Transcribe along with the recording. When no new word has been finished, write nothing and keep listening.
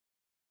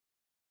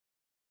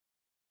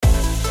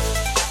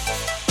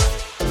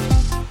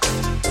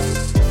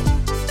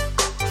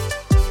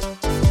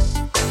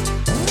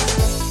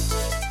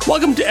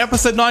Welcome to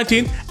episode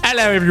 19.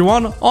 Hello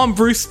everyone, I'm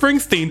Bruce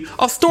Springsteen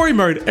of Story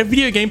Mode, a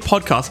video game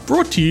podcast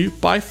brought to you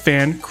by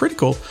Fan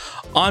Critical.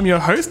 I'm your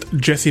host,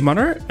 Jesse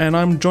Munro, and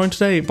I'm joined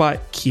today by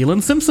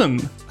Keelan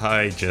Simpson.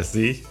 Hi,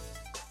 Jesse.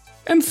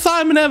 And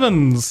Simon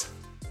Evans.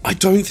 I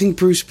don't think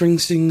Bruce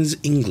Springsteen is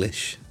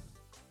English.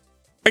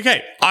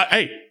 Okay,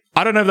 I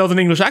don't know if that was an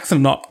English accent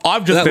or not.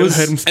 I've just never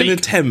heard him speak. An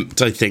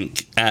attempt, I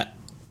think, at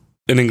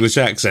an English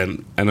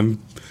accent, and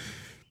I'm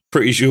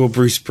pretty sure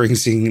Bruce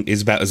Springsteen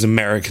is about as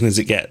American as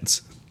it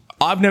gets.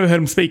 I've never heard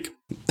him speak.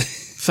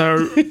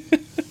 So...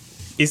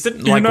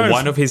 Isn't like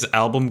one of his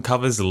album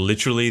covers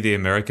literally the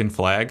American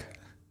flag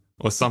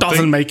or something?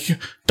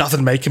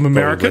 Doesn't make him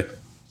American.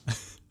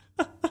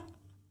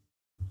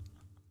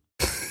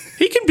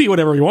 He can be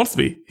whatever he wants to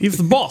be. He's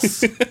the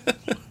boss.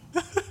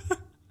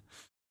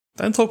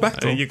 Don't talk back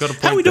to him. You got a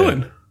point. How are we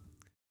doing?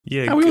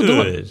 Yeah, how we all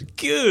doing?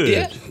 Good.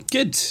 Yeah,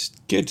 good.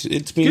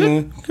 It's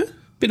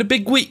been a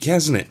big week,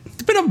 hasn't it?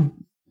 It's been a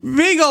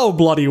big old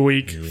bloody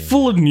week,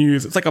 full of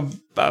news. It's like a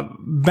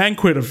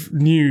banquet of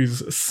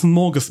news, a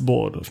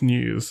smorgasbord of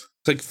news.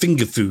 It's like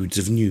finger foods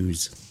of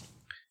news.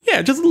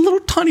 Yeah, just little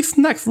tiny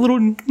snacks, little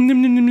nim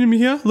nim nim nim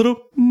here, little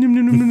nim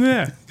nim nim nim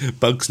there.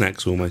 Bug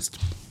snacks, almost.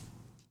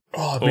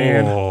 Oh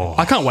man,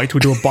 I can't wait till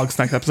we do a bug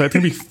snacks episode. It's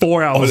gonna be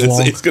 4 hours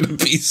long. It's gonna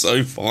be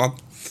so fun.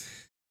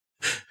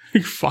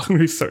 You fucking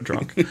be so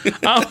drunk.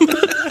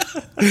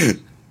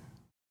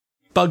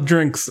 Bug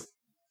drinks.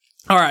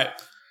 All right.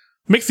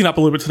 Mixing up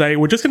a little bit today,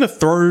 we're just going to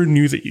throw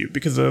news at you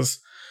because there's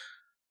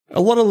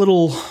a lot of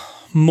little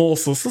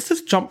morsels. Let's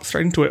just jump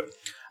straight into it.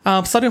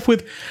 Starting off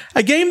with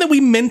a game that we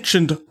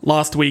mentioned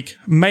last week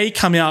may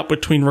come out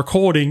between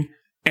recording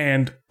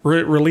and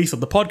release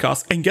of the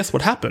podcast. And guess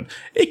what happened?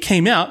 It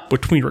came out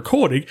between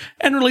recording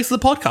and release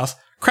of the podcast.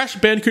 Crash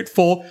Bandicoot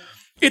 4.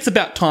 It's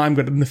about time.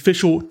 Got an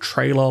official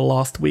trailer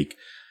last week.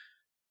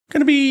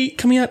 Going to be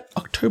coming out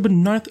October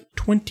 9th,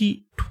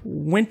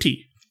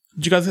 2020.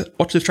 Did you guys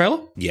watch this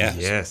trailer?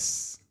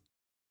 Yes.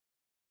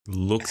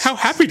 Looks. How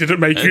happy did it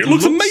make you? It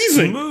looks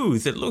amazing.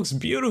 Smooth. It looks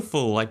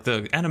beautiful. Like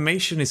the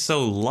animation is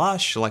so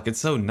lush. Like it's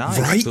so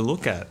nice to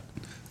look at.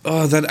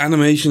 Oh, that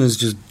animation is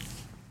just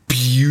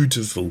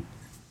beautiful.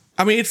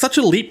 I mean, it's such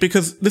a leap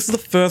because this is the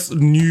first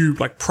new,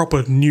 like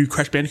proper new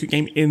Crash Bandicoot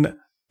game in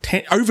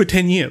over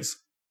 10 years.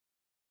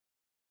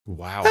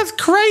 Wow. That's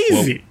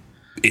crazy.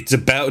 Well, it's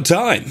about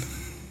time.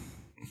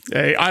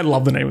 Hey, I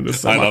love the name of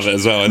this so much. I love it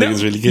as well. I think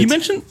it's really good. You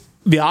mentioned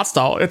the art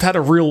style. It had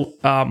a real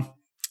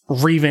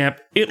revamp.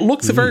 It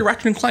looks very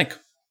Ratchet and Clank.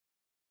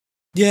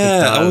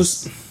 Yeah, I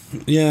was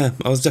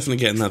definitely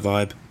getting that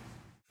vibe.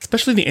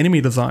 Especially the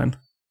enemy design.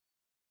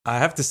 I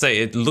have to say,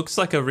 it looks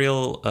like a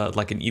real,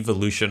 like an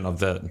evolution of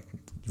the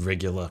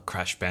regular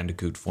Crash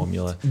Bandicoot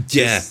formula.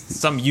 Yeah. There's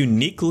some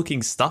unique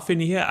looking stuff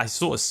in here. I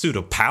saw a suit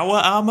of power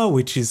armor,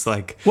 which is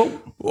like...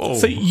 Well,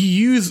 so you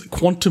use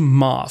Quantum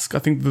Mask. I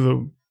think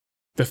the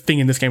thing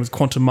in this game is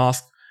Quantum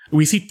Mask.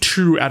 We see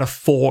 2 out of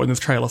 4 in this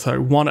trailer. So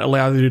one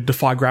allows you to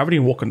defy gravity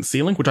and walk on the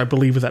ceiling, which I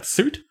believe is that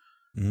suit.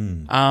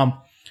 And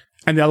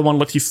the other one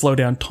lets you slow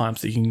down time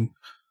so you can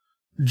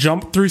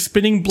jump through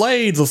spinning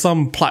blades or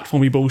some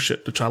platformy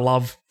bullshit, which I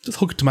love. Just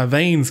hook it to my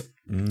veins.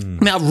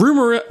 Now,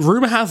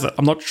 rumor has it,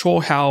 I'm not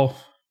sure how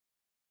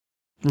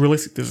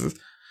realistic this is,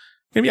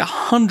 going to be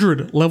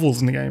 100 levels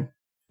in the game,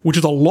 which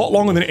is a lot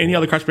longer than any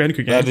other Crash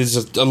Bandicoot game. That is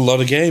a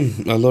lot of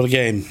game. A lot of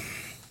game.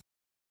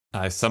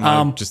 I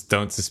somehow just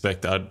don't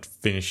suspect I'd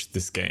finish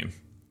this game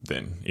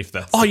then, if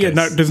that's the case.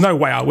 No, there's no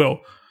way I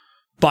will.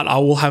 But I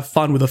will have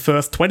fun with the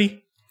first 20.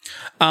 There's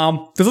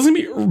also going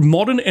to be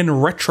modern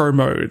and retro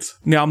modes.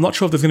 Now, I'm not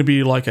sure if there's going to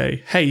be like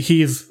hey,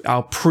 here's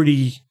our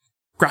pretty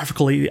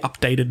graphically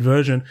updated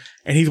version,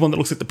 and here's one that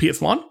looks like the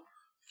PS1.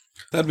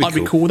 I'd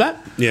be cool with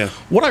that. Yeah.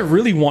 What I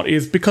really want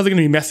is, because they're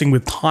going to be messing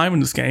with time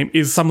in this game,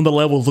 is some of the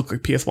levels look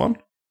like PS1.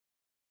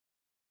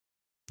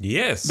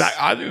 Yes. That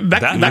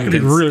could be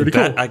really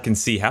cool. That I can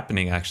see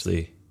happening,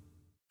 actually.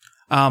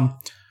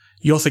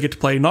 You also get to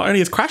play not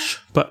only as Crash,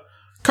 but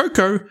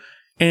Coco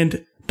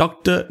and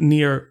Dr.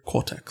 Neo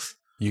Cortex.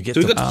 You get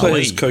to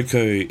play as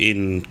Coco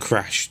in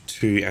Crash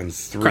 2 and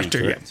 3, Crash 2,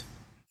 correct? Yeah.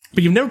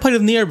 But you've never played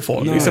as Neo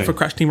before, No. except for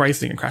Crash Team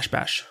Racing and Crash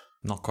Bash.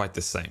 Not quite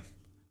the same.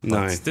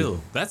 No. But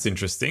still, that's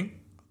interesting.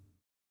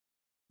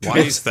 Why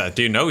is that?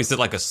 Do you know? Is it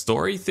like a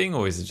story thing,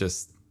 or is it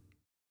just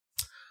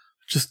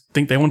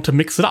think they want to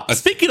mix it up?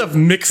 Speaking of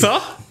mixer...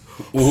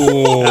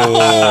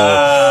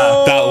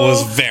 Oh, that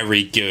was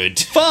very good.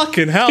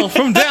 Fucking hell,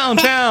 from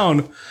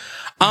downtown.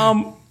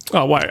 Oh,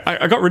 wait,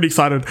 I got really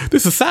excited.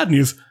 This is sad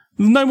news.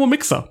 There's no more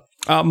Mixer.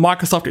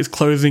 Microsoft is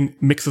closing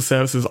Mixer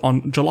services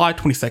on July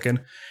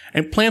 22nd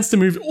and plans to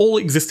move all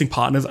existing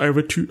partners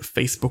over to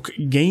Facebook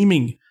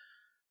Gaming.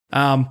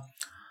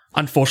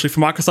 Unfortunately for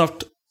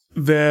Microsoft,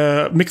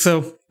 the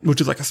Mixer,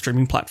 which is like a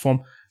streaming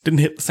platform, didn't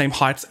hit the same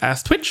heights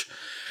as Twitch,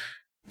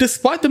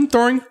 despite them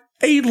throwing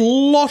a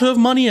lot of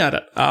money at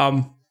it.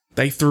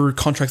 They threw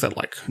contracts at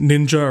like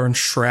Ninja and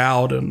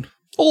Shroud and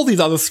all these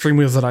other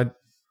streamers that I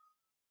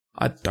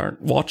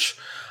don't watch.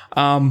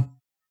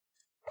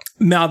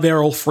 Now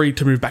they're all free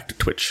to move back to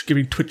Twitch,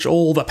 giving Twitch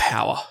all the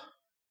power.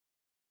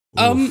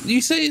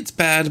 You say it's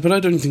bad, but I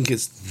don't think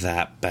it's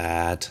that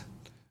bad.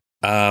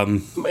 I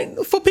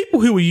mean, for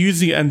people who were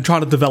using it and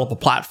trying to develop a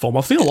platform,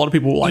 I've seen a lot of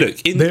people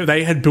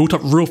they had built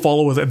up real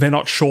followers and they're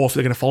not sure if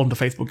they're going to fall into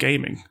Facebook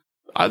gaming.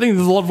 I think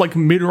there's a lot of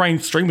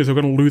mid-range streamers who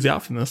are going to lose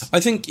out from this. I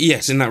think,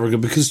 yes, in that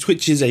regard, because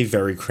Twitch is a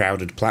very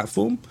crowded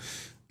platform.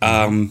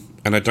 And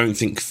I don't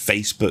think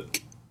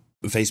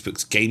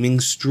Facebook's gaming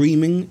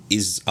streaming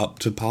is up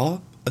to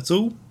par at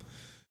all.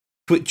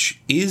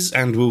 Twitch is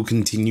and will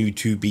continue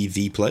to be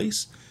the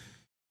place.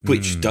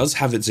 Twitch does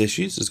have its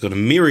issues. It's got a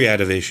myriad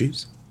of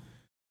issues.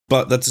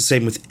 But that's the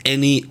same with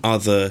any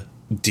other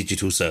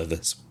digital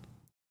service.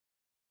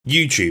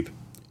 YouTube,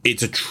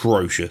 it's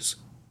atrocious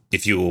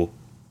if you're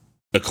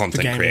a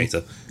content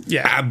creator.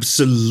 Yeah.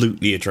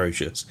 Absolutely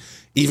atrocious.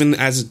 Even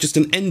as just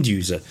an end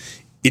user,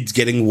 it's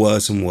getting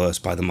worse and worse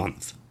by the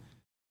month.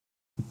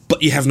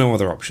 But you have no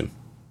other option.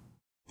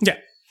 Yeah.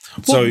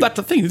 Well, that's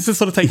the thing. This is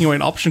sort of taking away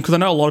an option because I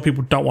know a lot of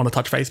people don't want to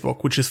touch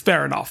Facebook, which is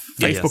fair enough.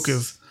 Facebook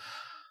is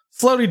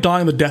slowly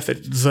dying the death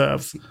it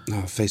deserves.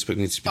 Oh, Facebook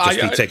needs to be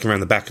taken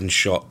around the back and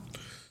shot.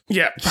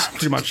 Yeah,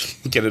 pretty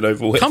much. Get it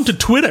over with. Come to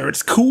Twitter.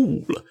 It's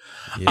cool.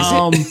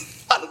 Not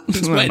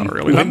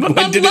really. None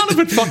of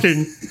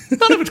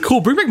it's cool.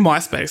 Bring back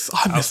MySpace.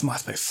 I miss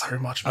MySpace so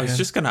much, man. I was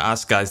just going to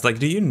ask, guys,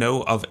 do you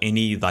know of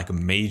any,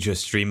 major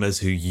streamers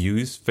who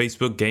use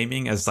Facebook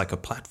gaming as, a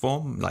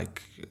platform?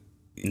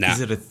 Nah.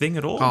 Is it a thing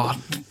at all?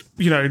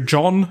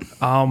 John.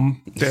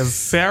 There's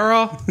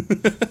Sarah.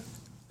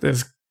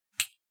 There's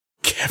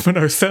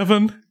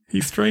Kevin07. He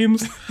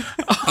streams.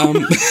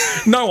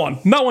 No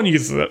one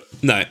uses it.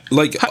 No,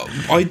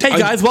 hey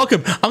guys,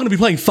 welcome. I'm going to be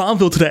playing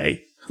Farmville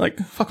today.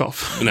 Fuck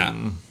off.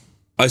 Nah.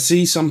 I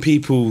see some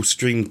people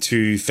stream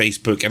to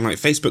Facebook and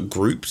Facebook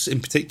groups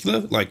in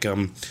particular.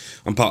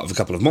 I'm part of a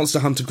couple of Monster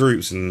Hunter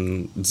groups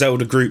and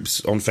Zelda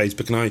groups on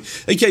Facebook, and I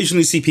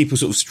occasionally see people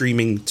sort of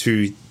streaming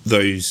to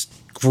those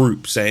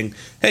groups saying,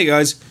 "Hey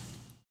guys,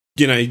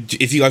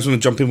 if you guys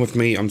want to jump in with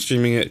me, I'm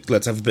streaming it.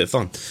 Let's have a bit of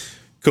fun."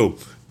 Cool.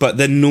 But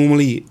they're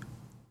normally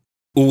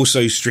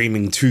also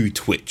streaming to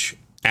Twitch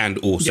and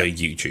also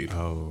YouTube.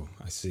 Oh,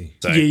 I see.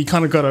 So, you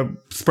kind of got to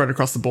spread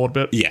across the board a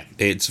bit. Yeah,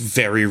 it's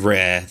very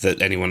rare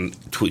that anyone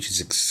Twitches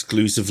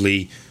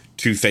exclusively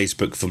to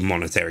Facebook for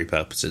monetary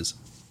purposes.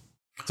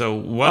 So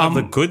one of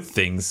the good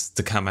things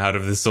to come out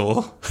of this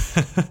all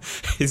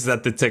is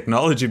that the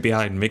technology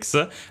behind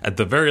Mixer, at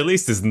the very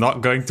least, is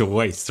not going to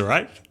waste,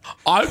 right?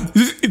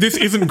 This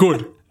isn't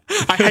good.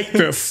 I hate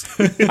this.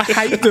 I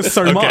hate this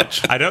so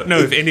much. I don't know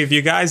if any of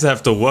you guys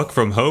have to work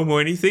from home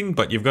or anything,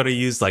 but you've got to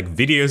use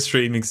video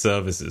streaming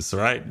services,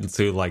 right?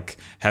 To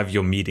have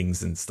your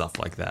meetings and stuff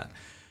like that.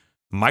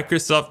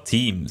 Microsoft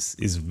Teams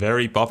is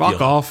very popular.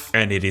 Fuck off.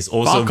 And it is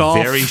also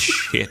very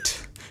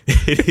shit.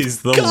 It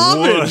is the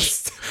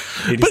worst.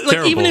 It is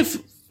terrible. Even if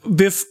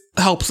this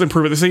helps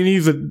improve it, they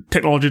use the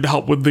technology to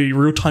help with the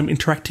real-time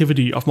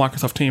interactivity of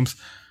Microsoft Teams.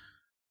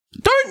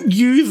 Don't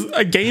use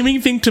a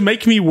gaming thing to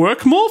make me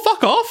work more.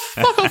 Fuck off.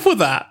 Fuck off with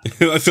that.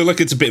 I feel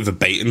like it's a bit of a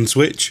bait and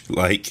switch.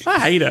 I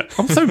hate it.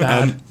 I'm so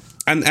mad.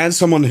 And as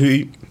someone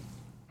who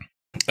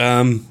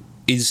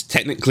is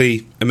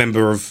technically a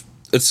member of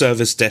a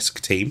service desk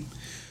team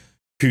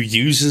who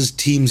uses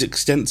Teams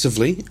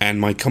extensively, and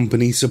my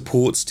company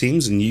supports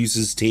Teams and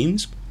uses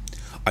Teams,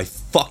 I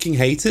fucking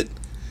hate it.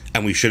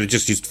 And we should have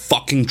just used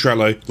fucking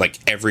Trello like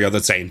every other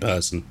sane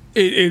person.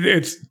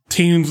 It's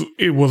Teams.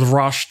 It was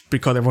rushed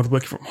because everyone's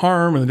working from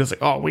home, and they're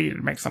just we need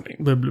to make something.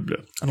 Blah blah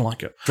blah. I don't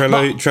like it.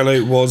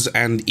 Trello was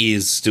and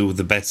is still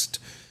the best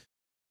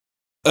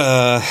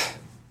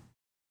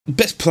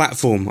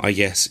platform, I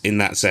guess, in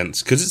that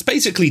sense, because it's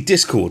basically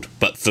Discord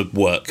but for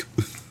work.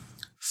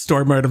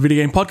 Story Mode, a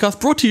video game podcast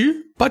brought to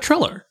you by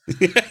Trello.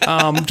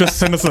 Just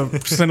send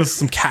us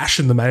some cash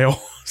in the mail.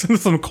 Send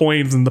us some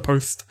coins in the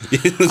post.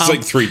 It's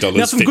 $3.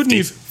 Now, some good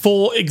news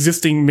for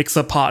existing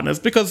Mixer partners,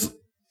 because,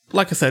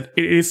 like I said,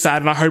 it is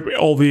sad, and I hope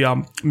all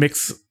the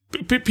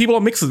people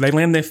on Mixer, they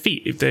land their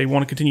feet. If they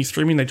want to continue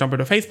streaming, they jump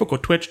over to Facebook or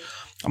Twitch.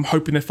 I'm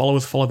hoping their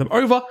followers follow them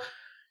over.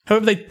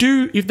 However,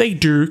 if they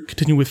do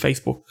continue with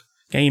Facebook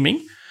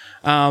gaming,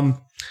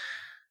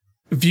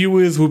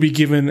 viewers will be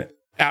given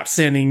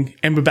outstanding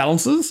Ember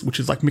balances, which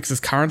is Mixer's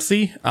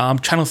currency,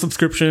 channel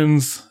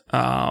subscriptions,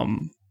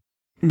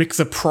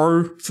 Mixer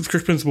Pro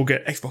subscriptions will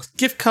get Xbox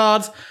gift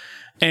cards,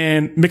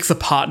 and Mixer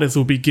partners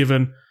will be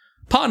given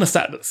partner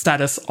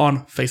status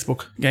on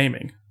Facebook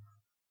gaming.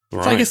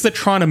 Right. So I guess they're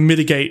trying to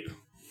mitigate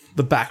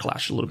the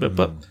backlash a little bit,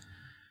 but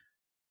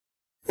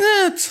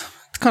it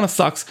kind of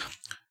sucks.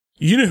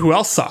 You know who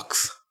else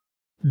sucks?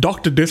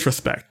 Dr.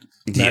 Disrespect.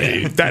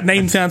 Yeah. That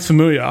name sounds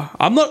familiar.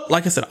 I'm not,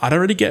 like I said, I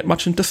don't really get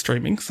much into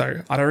streaming,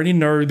 so I don't really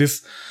know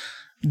this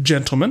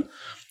gentleman.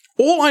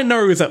 All I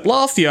know is that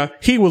last year,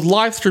 he was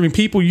live streaming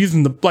people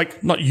using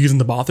not using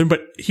the bathroom,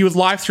 but he was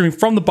live streaming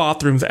from the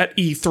bathrooms at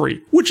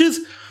E3, which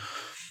is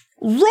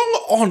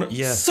wrong on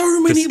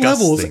so many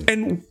levels.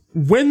 And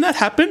when that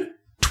happened,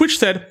 Twitch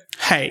said,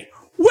 hey,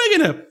 we're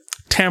going to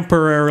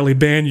temporarily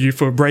ban you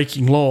for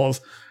breaking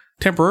laws.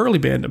 Temporarily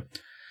banned him.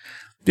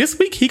 This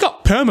week, he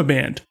got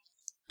perma-banned.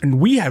 and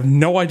we have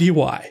no idea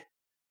why.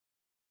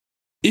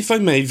 If I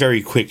may,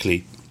 very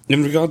quickly,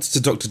 in regards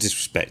to Dr.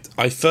 Disrespect,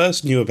 I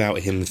first knew about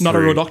him Not a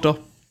real doctor.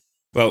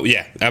 Well,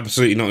 yeah,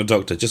 absolutely not a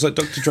doctor. Just like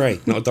Dr. Dre,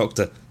 not a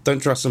doctor. Don't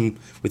trust him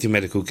with your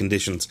medical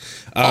conditions.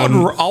 I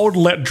would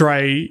let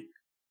Dre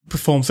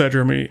perform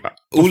surgery on me.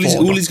 All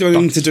he's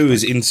going to do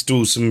is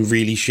install some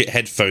really shit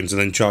headphones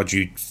and then charge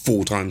you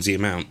 4 times the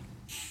amount.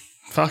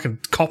 Fucking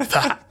cop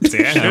that.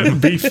 Damn.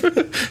 Beef.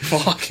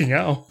 Fucking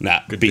hell. Nah,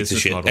 Good beats the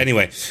business shit. model.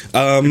 Anyway,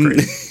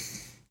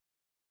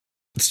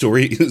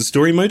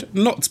 story mode,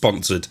 not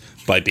sponsored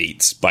by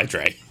Beats by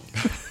Dre.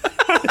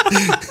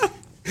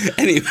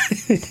 Anyway,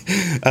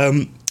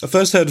 I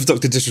first heard of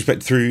Dr.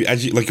 Disrespect through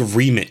like a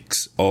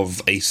remix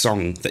of a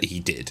song that he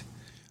did.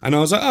 And I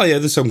was like, oh yeah,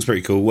 this song's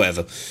pretty cool,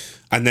 whatever.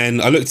 And then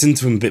I looked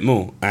into him a bit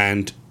more,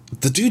 and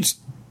the dude's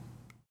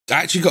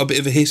actually got a bit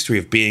of a history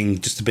of being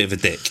just a bit of a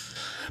dick.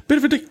 Bit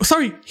of a dick.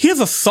 Sorry, he has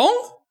a song?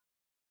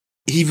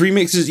 He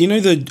remixes, you know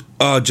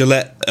the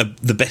Gillette,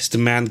 The Best a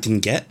Man Can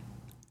Get?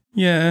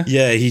 Yeah.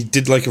 Yeah, he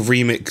did like a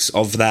remix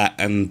of that,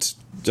 and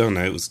I don't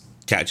know, it was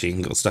catchy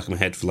and got stuck in my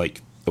head for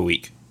like a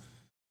week.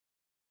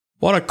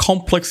 What a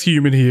complex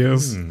human he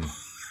is.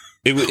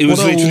 It was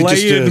What a literally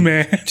layered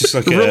man. just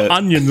like a real a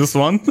onion, this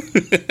one.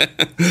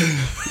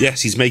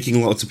 yes, he's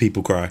making lots of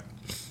people cry.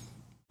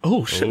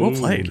 Oh, shit, well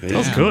played. That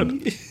was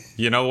good.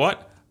 You know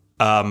what?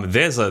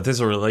 There's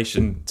a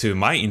relation to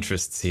my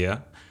interests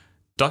here.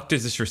 Dr.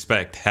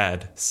 Disrespect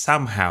had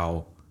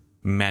somehow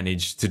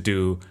managed to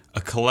do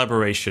a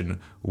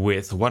collaboration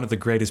with one of the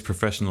greatest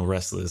professional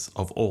wrestlers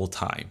of all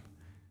time,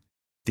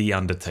 The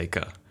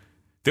Undertaker.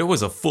 There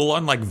was a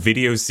full-on like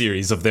video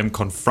series of them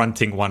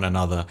confronting one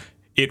another.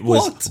 It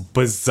was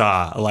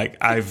bizarre. Like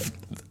I've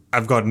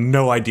got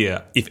no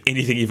idea if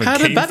anything even How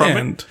came did that from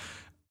end?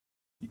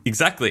 it.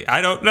 Exactly. I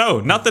don't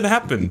know. Nothing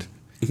happened.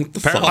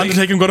 Apparently.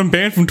 Undertaker got him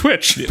banned from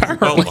Twitch. Well,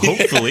 Apparently.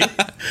 hopefully.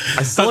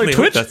 I certainly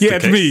Twitch? hope that's Yeah, the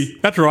it's case. me.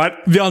 That's right.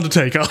 The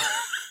Undertaker.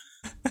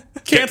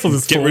 Cancel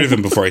this. Get rid of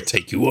him before I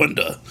take you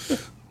under.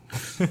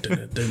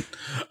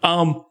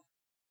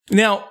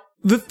 Now,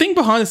 the thing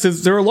behind this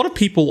is there are a lot of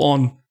people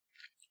on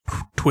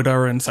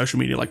Twitter and social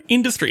media, like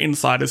industry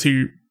insiders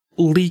who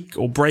leak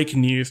or break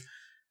news.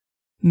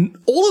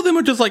 All of them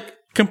are just like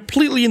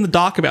completely in the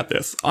dark about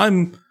this.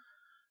 I'm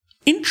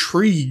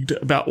intrigued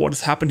about what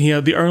has happened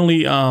here. The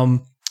only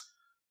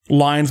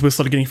lines we're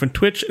sort of getting from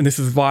Twitch, and this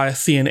is via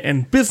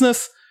CNN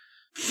Business,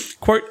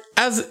 quote,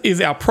 as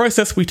is our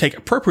process, we take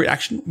appropriate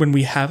action when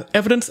we have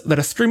evidence that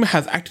a streamer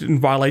has acted in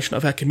violation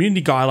of our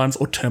community guidelines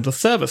or terms of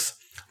service.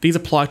 These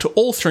apply to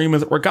all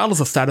streamers regardless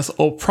of status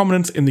or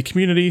prominence in the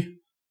community.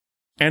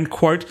 End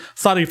quote.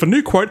 Starting with a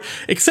new quote,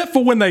 except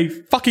for when they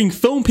fucking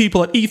film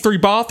people at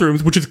E3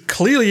 bathrooms, which is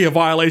clearly a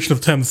violation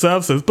of terms of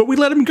services, but we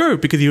let him go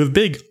because he was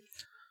big.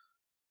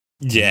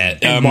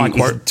 Yeah, my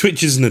quote.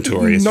 Twitch is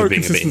notorious No for being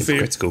a bit consistency.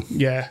 hypocritical.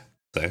 Yeah.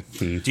 So,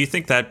 Do you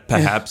think that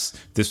perhaps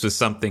this was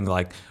something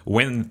like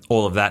when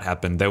all of that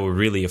happened, they were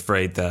really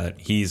afraid that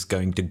he's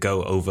going to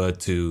go over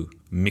to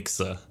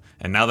Mixer?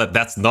 And now that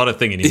that's not a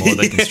thing anymore,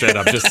 they can straight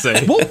up just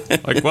say,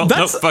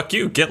 no, fuck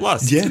you, get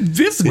lost. Yeah.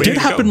 This Way did to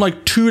happen go.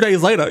 like 2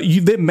 days later.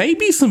 There may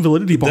be some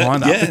validity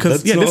behind that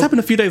because that's this not- happened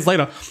a few days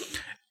later.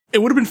 It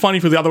would have been funny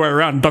for the other way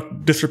around. Dr.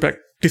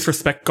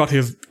 Disrespect got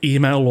his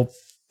email or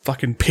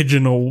fucking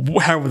pigeon or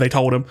however they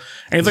told him.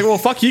 And he's like, well,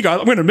 fuck you guys.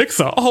 I'm going to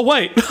Mixer. Oh,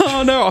 wait.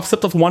 Oh, no. I've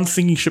stepped off one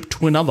singing ship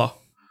to another.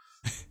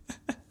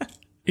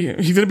 Yeah,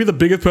 he's going to be the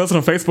biggest person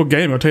on Facebook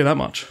Game, I'll tell you that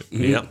much.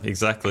 Yep,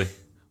 exactly.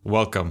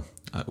 Welcome.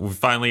 We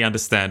finally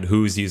understand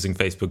who's using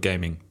Facebook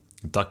Gaming.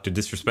 Dr.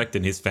 Disrespect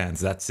and his fans.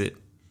 That's it.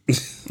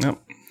 Yep.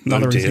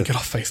 Another reason to get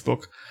off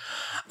Facebook.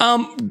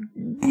 Not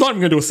even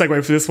going to do a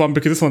segue for this one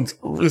because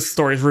this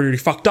story is really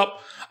fucked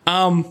up.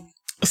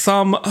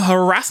 Some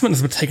harassment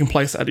has been taking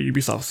place at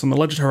Ubisoft, some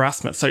alleged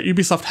harassment. So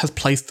Ubisoft has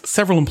placed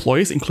several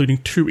employees, including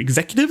 2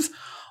 executives,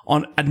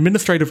 on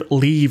administrative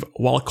leave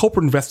while a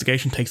corporate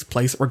investigation takes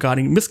place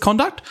regarding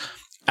misconduct,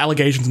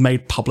 allegations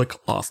made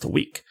public last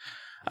week.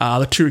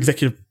 The 2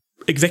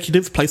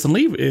 executives placed on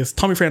leave is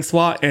Tommy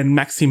Francois and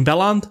Maxime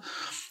Belland,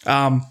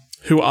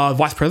 who are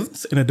vice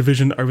presidents in a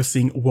division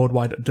overseeing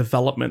worldwide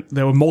development.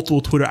 There were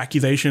multiple Twitter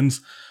accusations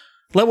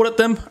leveled at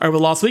them over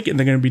the last week, and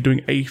they're going to be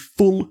doing a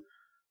full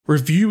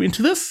review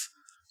into this.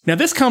 Now,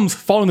 this comes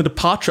following the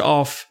departure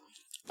of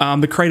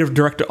the creative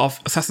director of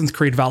Assassin's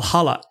Creed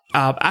Valhalla,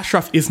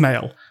 Ashraf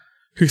Ismail,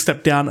 who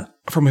stepped down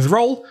from his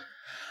role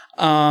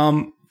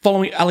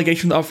following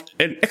allegations of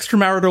an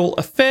extramarital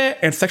affair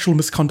and sexual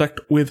misconduct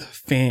with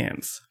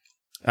fans.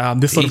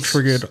 This sort of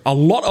triggered a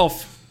lot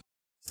of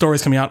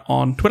stories coming out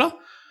on Twitter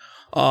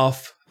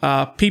of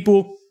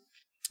people,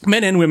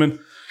 men and women,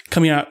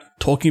 coming out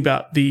talking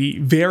about the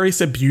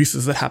various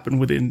abuses that happen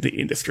within the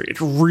industry.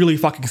 It's really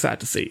fucking sad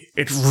to see.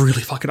 It's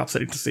really fucking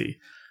upsetting to see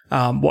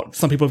what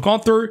some people have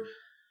gone through.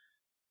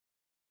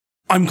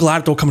 I'm glad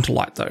it's all coming to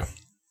light, though,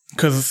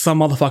 because some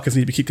motherfuckers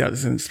need to be kicked out of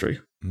this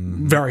industry.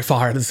 Very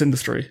far out of this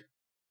industry.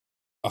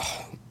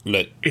 Oh,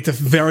 look, It's a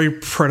very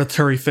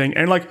predatory thing.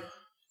 And, like,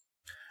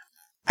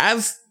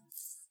 as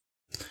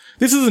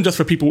this isn't just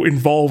for people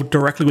involved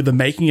directly with the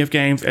making of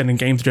games and in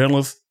games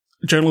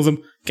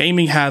journalism.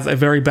 Gaming has a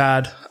very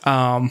bad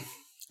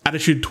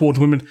attitude towards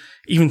women,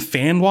 even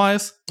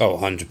fan-wise. Oh,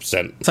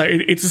 100%. So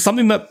it's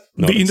something that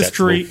Not the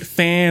industry, acceptable.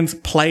 fans,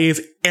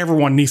 players,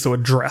 everyone needs to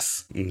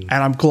address. And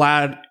I'm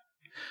glad.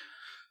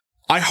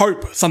 I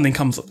hope something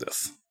comes of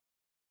this.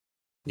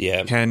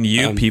 Yeah. Can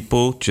you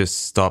people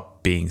just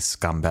stop being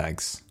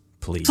scumbags,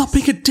 please? Stop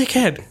being a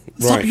dickhead.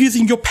 Stop Right.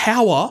 using your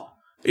power,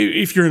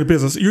 if you're in a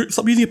business,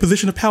 stop using a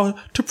position of power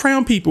to prey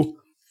on people.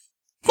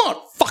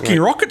 Not fucking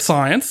rocket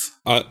science.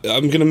 I'm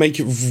going to make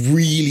it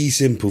really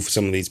simple for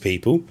some of these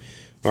people.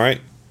 All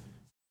right?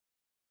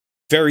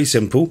 Very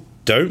simple.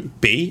 Don't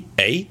be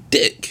a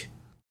dick.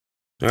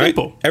 All right?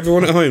 Simple.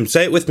 Everyone at home,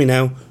 say it with me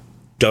now.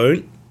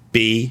 Don't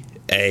be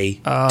a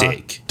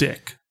dick.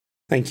 Dick.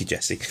 Thank you,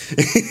 Jesse.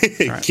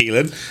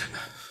 Keelan,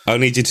 I'll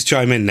need you to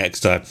chime in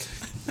next time.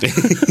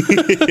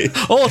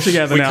 All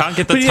together We now. can't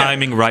get the But yeah,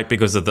 timing right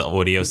because of the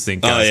audio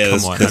sync, guys. yeah,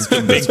 Come on, that's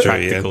I'm being true,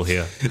 practical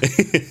here.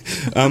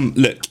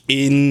 Look,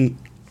 in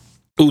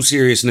all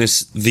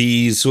seriousness,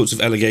 these sorts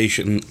of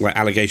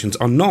allegations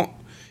are not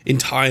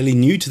entirely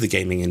new to the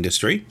gaming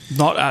industry.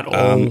 Not at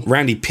all.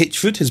 Randy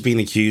Pitchford has been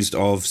accused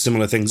of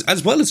similar things,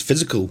 as well as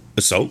physical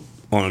assault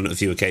on a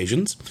few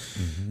occasions.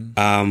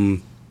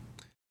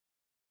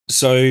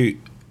 So,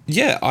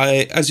 yeah,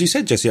 as you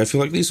said, Jesse, I feel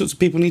like these sorts of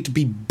people need to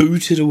be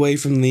booted away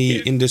from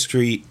the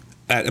industry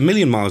at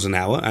 1,000,000 miles an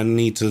hour and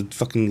need to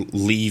fucking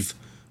leave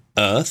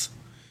Earth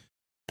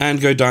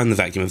and go die in the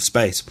vacuum of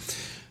space.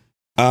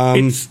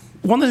 It's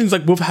one of the things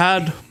like we've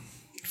had,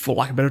 for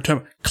lack of a better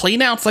term,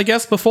 clean outs, I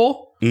guess,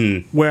 before,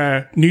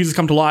 where news has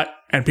come to light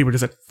and people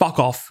just said, fuck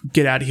off,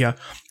 get out of here.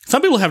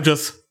 Some people have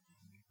just,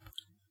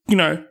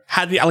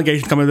 had the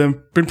allegations come at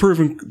them, been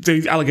proven,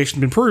 these allegations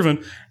have been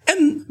proven,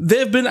 and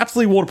they've been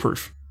absolutely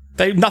waterproof.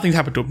 Nothing's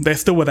happened to them. They're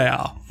still where they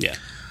are. Yeah.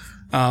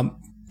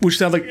 Which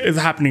sounds like is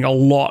happening a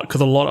lot,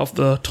 because a lot of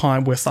the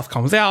time where stuff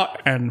comes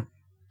out and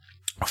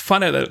I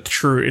find out that it's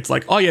true, it's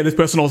like, oh yeah, this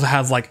person also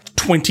has like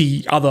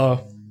 20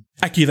 other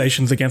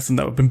accusations against them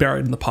that have been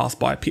buried in the past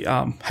by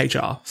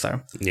HR.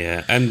 So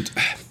Yeah, and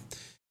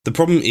the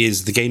problem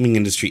is the gaming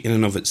industry in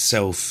and of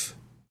itself,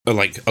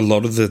 like a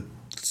lot of the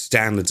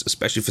standards,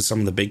 especially for some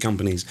of the big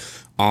companies,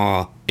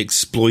 are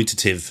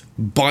exploitative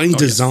by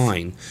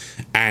design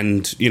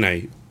and,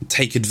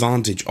 take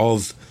advantage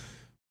of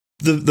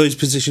those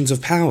positions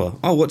of power.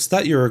 Oh, what's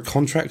that? You're a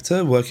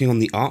contractor working on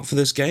the art for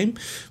this game?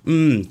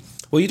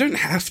 Well, you don't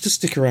have to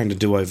stick around and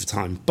do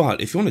overtime, but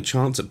if you want a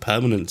chance at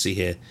permanency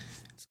here,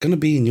 it's going to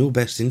be in your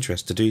best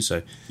interest to do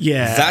so.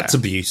 yeah, That's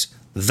abuse.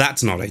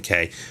 That's not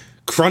okay.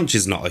 Crunch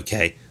is not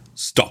okay.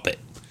 Stop it.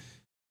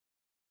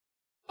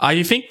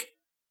 You think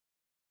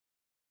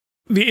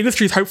the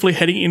industry is hopefully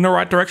heading in the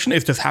right direction?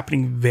 It's just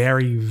happening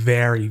very,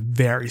 very,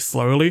 very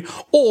slowly,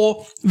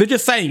 or they're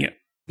just saying it.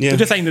 Yeah. They're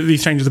just saying that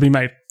these changes are being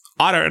made.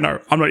 I don't know.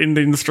 I'm not in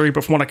the industry,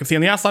 but from what I can see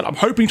on the outside, I'm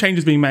hoping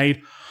changes are being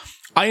made.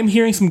 I am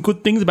hearing some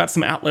good things about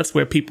some outlets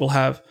where people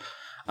have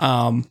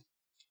come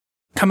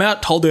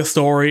out, told their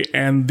story,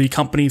 and the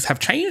companies have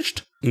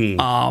changed. And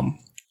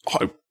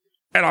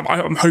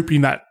I'm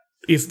hoping that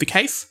is the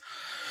case.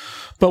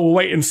 But we'll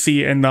wait and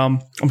see, and I'm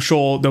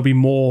sure there'll be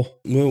more.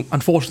 Well,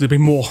 Unfortunately, there'll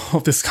be more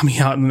of this coming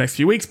out in the next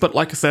few weeks. But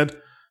like I said,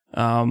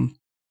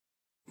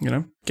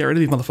 get rid of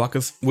these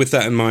motherfuckers. with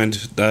that in mind,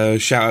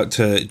 shout out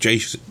to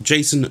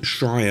Jason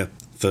Schreier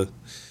for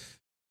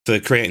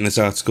creating this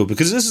article,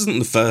 because this isn't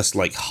the first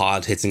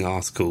hard-hitting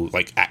article,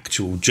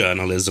 actual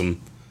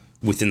journalism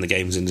within the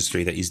games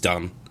industry that he's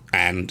done.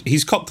 And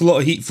he's copped a lot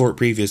of heat for it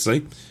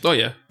previously, Oh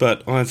yeah,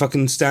 but I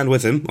fucking stand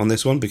with him on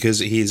this one because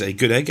he is a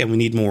good egg and we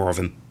need more of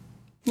him.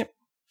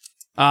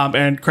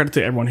 and credit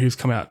to everyone who's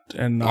come out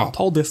and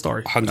told their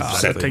story.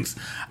 100%. It takes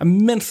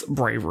immense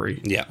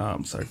bravery. Yeah.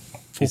 So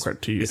full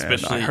credit to you, and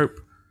especially- I hope.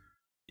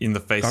 In the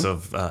face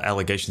of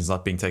allegations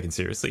not being taken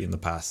seriously in the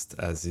past,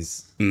 as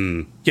is.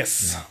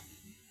 Yes.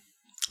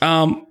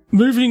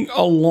 Moving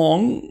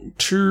along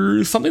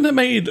to something that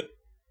made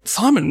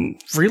Simon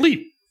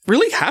really,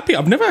 really happy.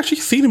 I've never actually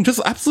seen him just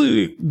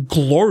absolutely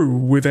glow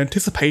with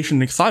anticipation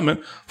and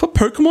excitement for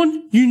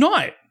Pokemon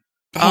Unite.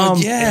 Oh,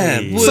 yeah.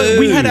 So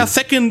we had Woo. our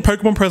second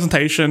Pokemon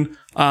presentation.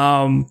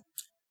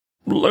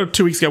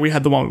 2 weeks ago, we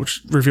had the one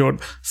which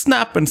revealed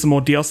Snap and some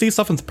more DLC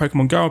stuff and some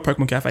Pokemon Go,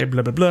 Pokemon Cafe,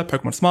 blah, blah, blah,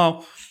 Pokemon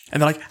Smile.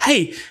 And they're like,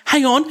 hey,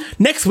 hang on,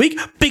 next week,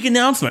 big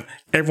announcement.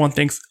 Everyone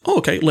thinks, oh,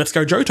 okay, let's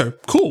go Johto.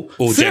 Cool.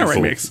 Or Sinnoh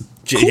Genful. Remix.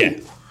 Yeah.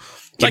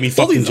 Give me All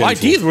fucking these Genful.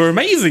 ideas were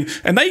amazing.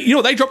 And they,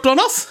 what they dropped on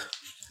us?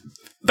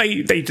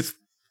 They just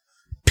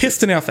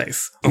pissed in our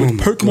face with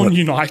Pokemon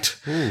Unite.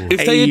 If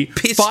a they had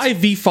pissed-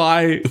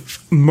 5v5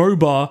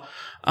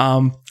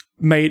 MOBA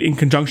made in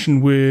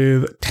conjunction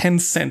with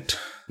Tencent.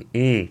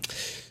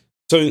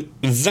 So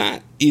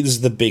that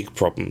is the big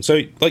problem.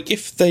 So,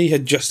 if they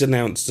had just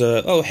announced,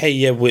 oh, hey,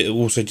 yeah, we're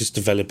also just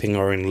developing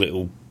our own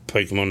little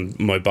Pokemon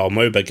mobile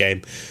MOBA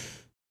game,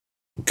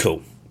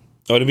 cool.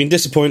 I would have been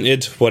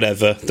disappointed,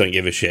 whatever, don't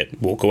give a shit,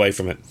 walk away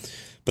from it.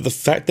 But the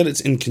fact that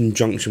it's in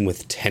conjunction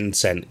with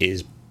Tencent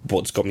is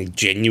what's got me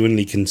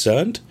genuinely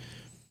concerned.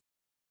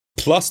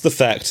 Plus the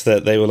fact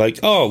that they were like,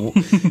 oh,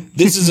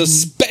 this is a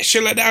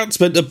special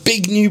announcement, a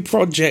big new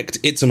project.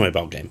 It's a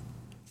mobile game.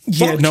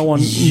 Yeah, Fuck no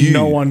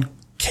you. one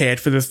cared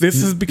for this. This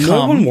has one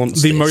become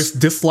wants the this. most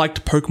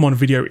disliked Pokemon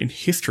video in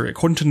history.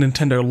 According to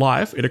Nintendo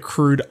Life, it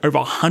accrued over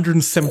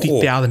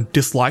 170,000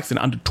 dislikes in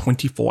under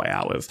 24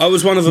 hours. I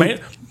was one of them. Man,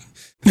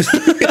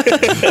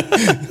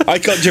 I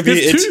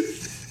contributed.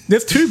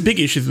 there's two big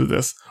issues with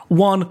this.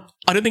 One,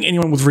 I don't think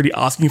anyone was really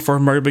asking for a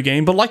MOBA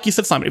game, but like you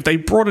said, Simon, if they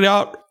brought it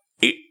out,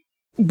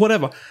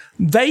 whatever.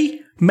 They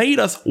made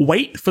us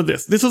wait for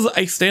this. This is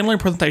a standalone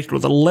presentation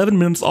with 11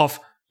 minutes of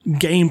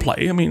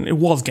gameplay. I mean, it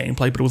was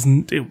gameplay, but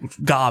it was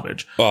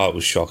garbage. Oh, it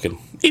was shocking.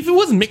 If it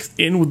was mixed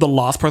in with the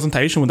last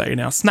presentation when they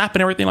announced Snap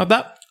and everything like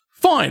that,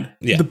 fine.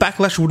 Yeah. The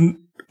backlash wouldn't.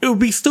 It would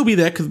be still be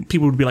there because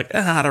people would be like,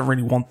 I don't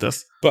really want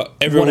this. But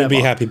everyone will be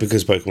Whatever. happy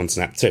because Pokemon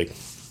Snap too.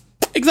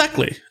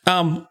 Exactly.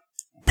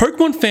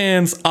 Pokemon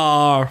fans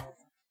are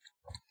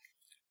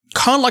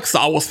kind of like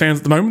Star Wars fans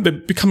at the moment. They're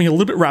becoming a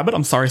little bit rabid.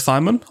 I'm sorry,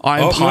 Simon.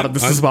 I am part of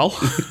this as well.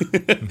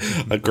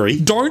 Agree.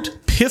 Don't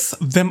piss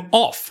them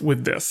off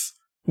with this.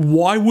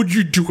 Why would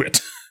you do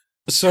it?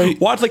 So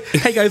Why? It's like,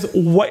 hey guys,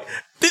 wait.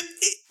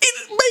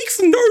 It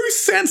makes no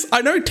sense.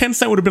 I know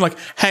Tencent would have been like,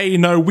 hey,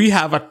 no, we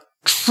have $1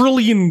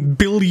 trillion,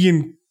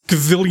 billion,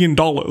 gazillion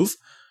dollars.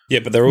 yeah,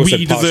 but they're also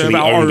We deserve partially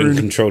our owned and own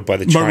controlled by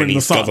the moment in the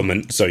Chinese sun.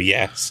 government. So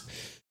yes.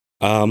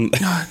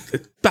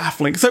 It's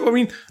baffling. So, I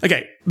mean,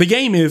 okay, the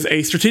game is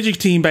a strategic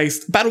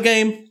team-based battle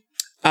game.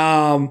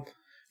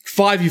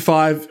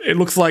 5v5. It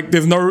looks like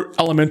there's no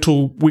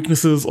elemental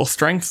weaknesses or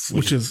strengths,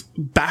 which is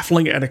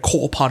baffling and a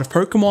core part of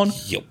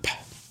Pokemon. Yup.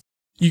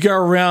 You go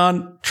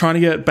around trying to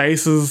get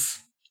bases,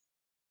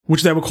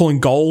 which they were calling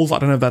goals. I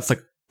don't know if that's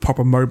like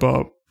proper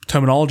MOBA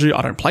terminology.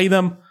 I don't play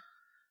them.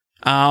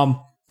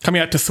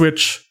 Coming out to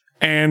Switch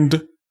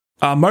and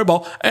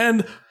mobile.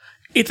 And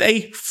it's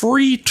a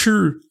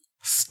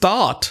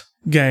free-to-start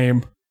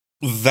game.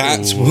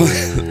 That's what.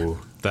 Ooh,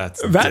 that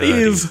That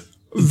is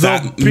the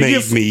That made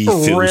biggest me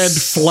feel red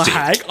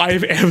flag sick.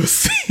 I've ever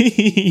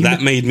seen.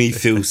 That made me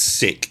feel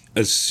sick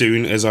as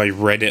soon as I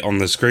read it on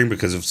the screen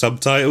because of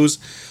subtitles.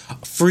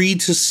 Free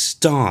to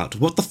start.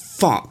 What the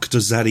fuck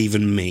does that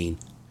even mean?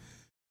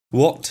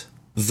 What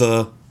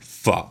the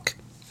fuck?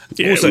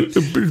 Yeah, Also-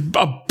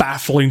 a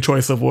baffling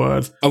choice of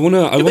words. I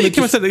wanna. I think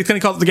Kim said it's going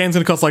to cost the game's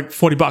going to cost like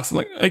 $40. I'm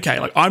like, okay,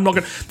 like I'm not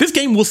going. This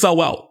game will sell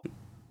well.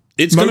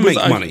 It's gonna MOBAs make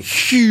are money.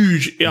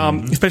 huge,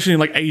 especially in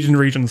like Asian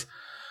regions,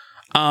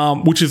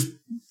 which is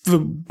the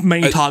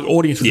main target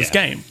audience of this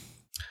yeah. game.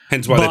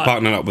 Hence why but- they're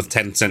partnering up with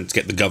Tencent to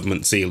get the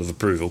government seal of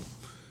approval.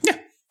 Yeah.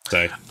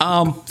 So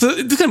So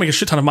it's going to make a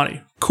shit ton of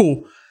money.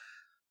 Cool.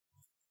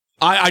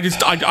 I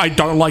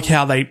don't like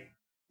how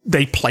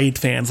they played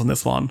fans on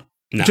this one.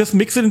 No. Just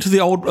mix it into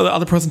the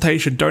other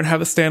presentation. Don't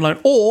have it standalone.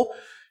 Or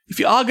if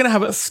you are going to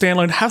have it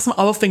standalone, have some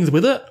other things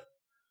with it.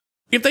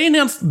 If they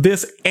announce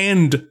this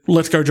and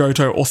Let's Go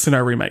Johto or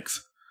Sinnoh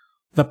remakes,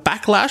 the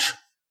backlash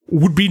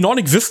would be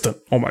non-existent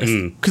almost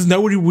because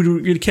nobody would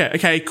really care.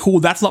 Okay, cool.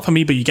 That's not for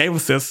me, but you gave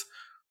us this.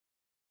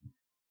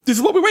 This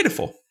is what we waited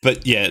for.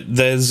 But yeah,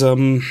 there's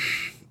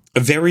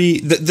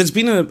there's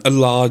been a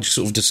large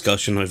sort of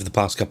discussion over the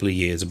past couple of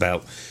years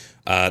about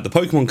the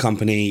Pokemon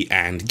Company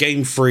and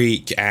Game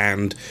Freak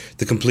and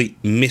the complete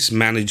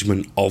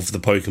mismanagement of the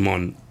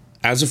Pokemon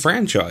as a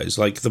franchise.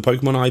 Like the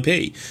Pokemon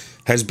IP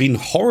has been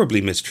horribly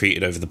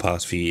mistreated over the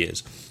past few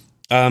years.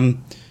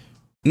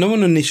 No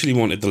one initially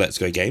wanted the Let's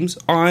Go games.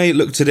 I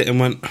looked at it and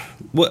went,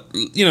 well,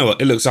 you know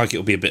what, it looks like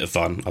it'll be a bit of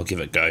fun. I'll give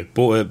it a go.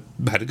 Bought it,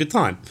 had a good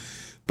time.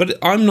 But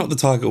I'm not the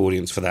target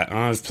audience for that.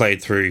 I've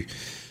played through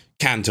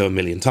Kanto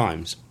 1,000,000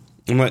 times.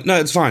 I'm like, no,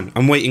 it's fine.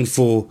 I'm waiting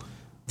for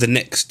the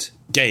next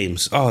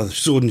games. Oh,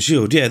 Sword and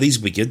Shield. Yeah, these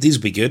will be good. These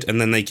will be good.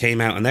 And then they came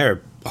out and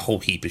they're a whole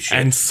heap of shit.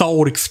 And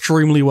sold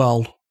extremely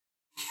well.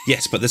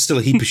 Yes, but there's still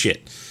a heap of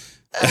shit.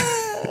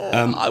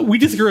 We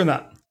disagree on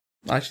that.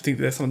 I actually think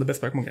they're some of the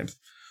best Pokemon games.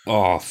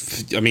 Oh,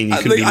 I mean, you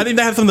I could think, be... I think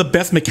they have some of the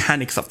best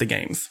mechanics of the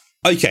games.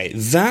 Okay,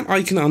 that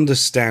I can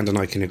understand and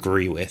I can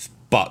agree with.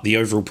 But the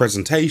overall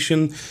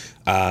presentation,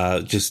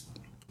 just...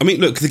 I mean,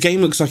 look, the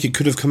game looks like it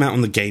could have come out on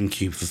the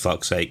GameCube, for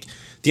fuck's sake.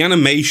 The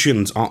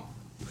animations are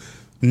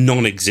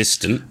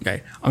non-existent.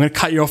 Okay, I'm going to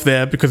cut you off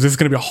there because this is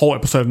going to be a whole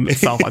episode in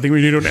itself. I think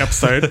we need an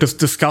episode just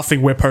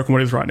discussing where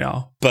Pokemon is right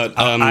now. But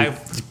I have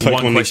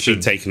Pokemon one needs to be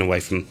question. taken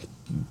away from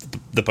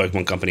the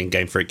Pokemon Company and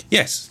Game Freak.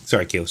 Yes,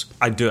 sorry, Keels.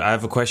 I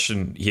have a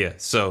question here.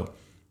 So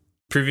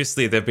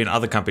previously there have been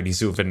other companies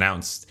who have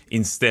announced,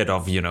 instead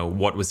of,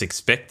 what was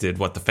expected,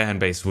 what the fan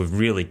base were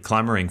really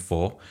clamoring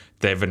for,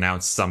 they've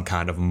announced some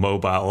kind of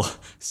mobile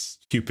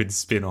stupid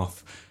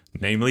spin-off.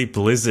 Namely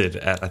Blizzard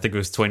at, I think it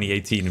was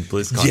 2018 in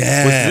BlizzCon.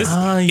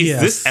 Yeah. Is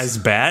Yes. this as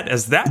bad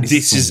as that?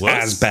 This is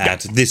worse? as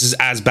bad. This is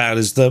as bad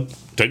as the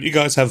 "don't you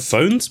guys have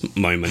phones"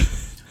 moment.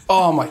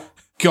 Oh my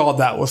god,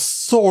 that was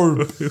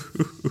so...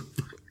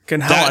 Fucking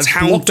hell, That's I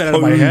how blocked that out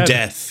of my tone head.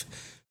 deaf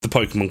the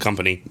Pokemon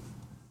Company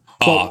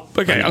Well,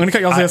 okay, I'm going to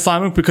cut you off there,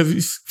 Simon, because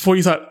before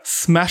you start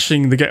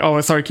smashing the game... Oh,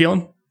 sorry,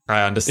 Keelan?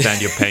 I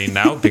understand your pain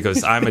now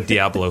because I'm a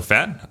Diablo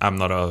fan. I'm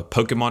not a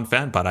Pokemon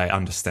fan, but I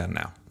understand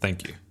now.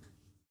 Thank you.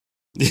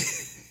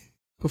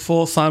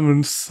 Before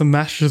Simon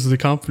smashes the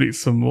company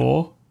some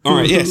more. All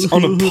right, yes.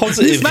 On a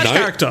positive Smash note.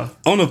 character.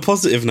 On a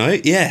positive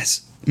note,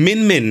 yes.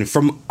 Min Min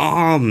from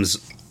ARMS.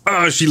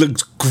 Oh, she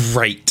looks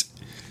great.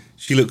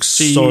 She looks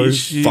so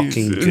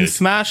fucking in good.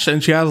 Smash,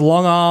 and she has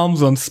long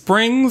arms on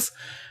springs.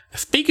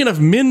 Speaking of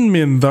Min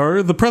Min,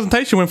 though, the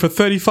presentation went for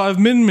 35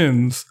 Min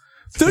Mins.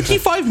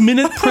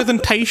 35-minute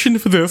presentation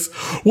for this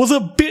was a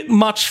bit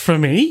much for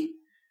me.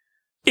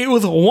 It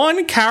was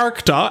one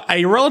character,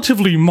 a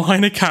relatively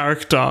minor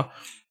character.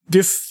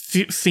 This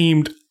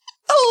seemed a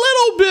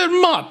little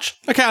bit much.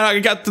 Okay, I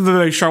got that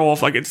they show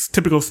off, like, it's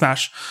typical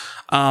Smash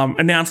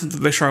announcements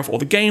that they show off all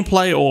the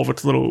gameplay, all of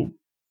its little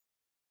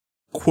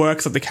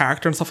quirks of the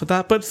character and stuff like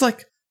that, but it's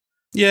like,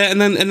 Yeah,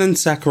 and then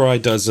Sakurai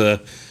does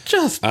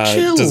just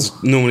chill.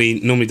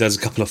 normally does a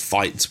couple of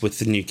fights with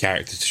the new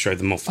characters to show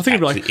them off. I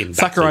think it'd be like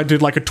Sakurai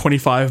did like a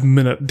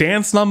 25-minute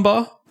dance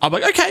number. I'm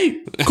like,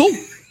 okay, cool.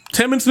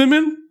 10 minutes of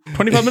Min,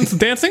 25 minutes of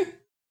dancing.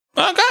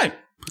 Okay.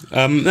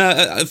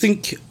 I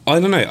think, I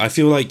don't know, I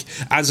feel like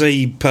as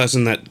a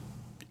person that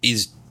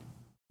is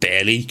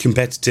barely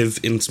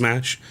competitive in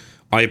Smash,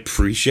 I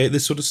appreciate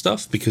this sort of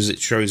stuff because it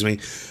shows me,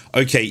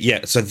 okay,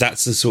 yeah, so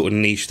that's the sort of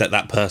niche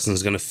that person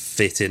is going to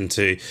fit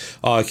into.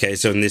 Oh, okay,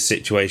 so in this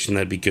situation,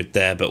 they'd be good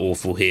there, but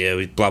awful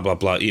here, blah, blah,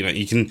 blah. You know,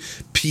 you can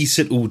piece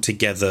it all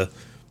together,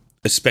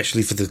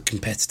 especially for the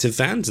competitive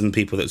fans and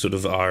people that sort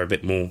of are a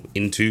bit more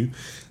into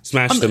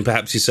Smash than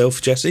perhaps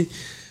yourself, Jesse.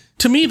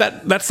 To me,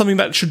 that's something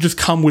that should just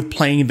come with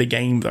playing the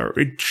game, though.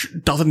 It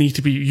doesn't need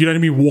to be, you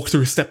don't need to walk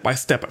through step by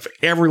step of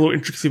every little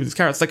intricacy with this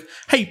character. It's like,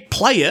 hey,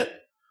 play it.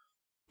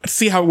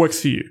 See how it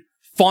works for you.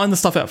 Find the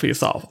stuff out for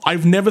yourself.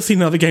 I've never seen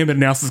another game that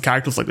announces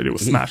characters like they do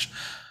with Smash.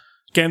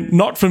 Again,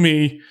 not for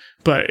me,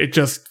 but it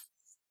just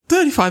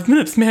 35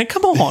 minutes, man.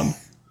 Come on.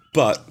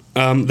 But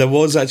there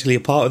was actually a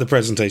part of the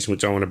presentation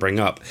which I want to bring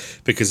up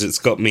because it's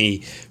got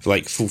me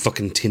like full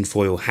fucking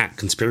tinfoil hat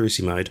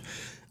conspiracy mode.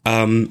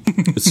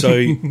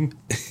 So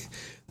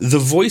the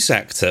voice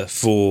actor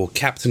for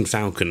Captain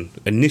Falcon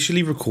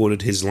initially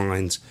recorded his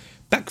lines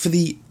back for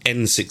the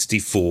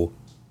N64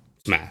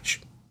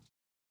 Smash.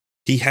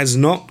 He has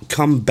not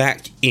come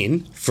back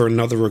in for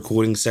another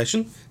recording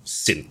session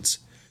since.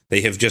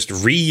 They have just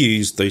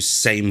reused those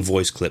same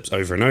voice clips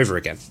over and over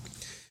again.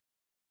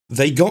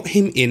 They got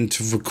him in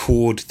to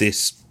record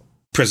this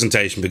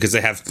presentation because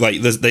they have,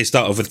 like, they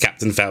start off with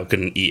Captain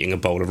Falcon eating a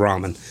bowl of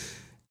ramen.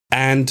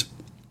 And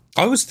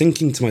I was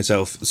thinking to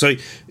myself, so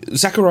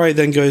Sakurai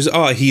then goes,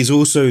 he's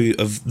also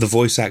the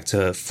voice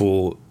actor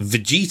for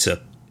Vegeta.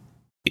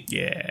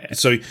 Yeah.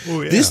 So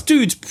this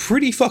dude's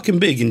pretty fucking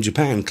big in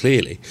Japan,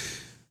 clearly.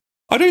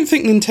 I don't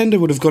think Nintendo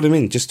would have got him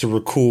in just to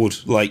record,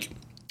 like,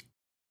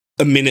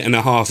 a minute and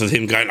a half of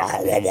him going,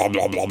 blah, blah,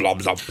 blah, blah, blah,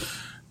 blah.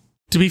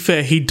 To be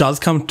fair, he does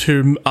come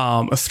to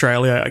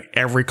Australia like,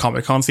 every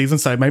Comic-Con season,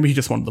 so maybe he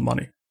just wanted the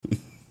money.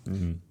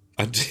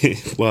 I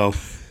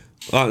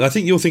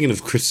think you're thinking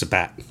of Chris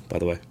Sabat, by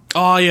the way.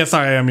 Oh, yes,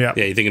 I am, yeah.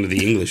 Yeah, you're thinking of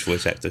the English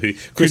voice actor. Who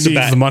Chris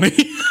needs the money.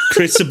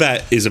 Chris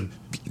Sabat is an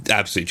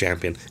absolute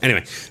champion.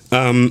 Anyway,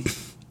 so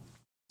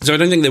I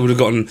don't think they would have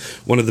gotten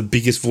one of the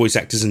biggest voice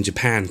actors in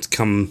Japan to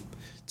come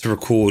to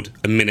record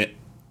a minute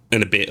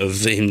and a bit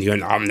of him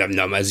going nom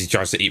nom as he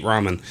tries to eat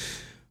ramen.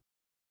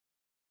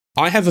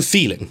 I have a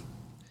feeling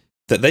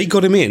that they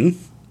got him in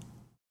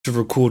to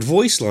record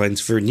voice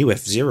lines for a new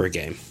F-Zero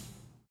game.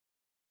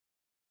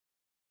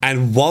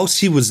 And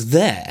whilst he was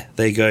there,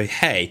 they go,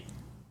 hey,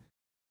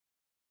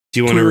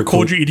 do you want to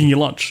record you eating your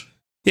lunch?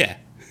 Yeah.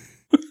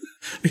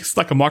 It's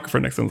like a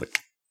microphone next to him, like,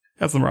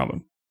 have some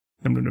ramen.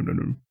 Nom, nom, nom, nom,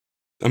 nom.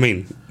 I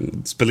mean,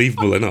 it's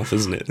believable enough,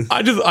 isn't it?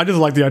 I just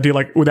like the idea,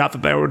 like, without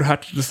that, they would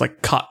have to just,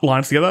 like, cut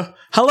lines together.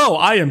 Hello,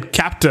 I am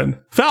Captain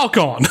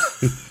Falcon.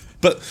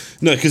 But,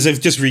 no, because they've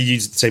just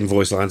reused the same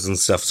voice lines and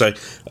stuff. So,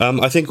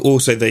 I think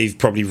also they've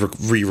probably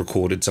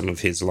re-recorded some of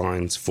his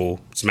lines for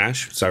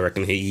Smash. So I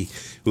reckon he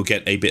will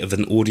get a bit of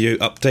an audio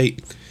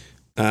update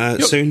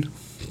soon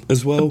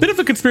as well. A bit of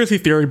a conspiracy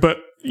theory, but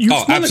you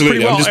explained it pretty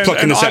well. I'm just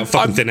plucking this out of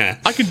fucking thin air.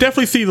 I can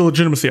definitely see the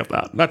legitimacy of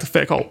that. That's a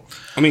fair call.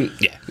 I mean,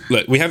 yeah.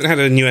 Look, we haven't had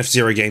a new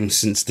F-Zero game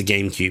since the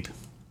GameCube.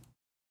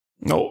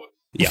 No.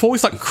 Yeah. Before we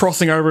start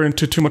crossing over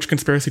into too much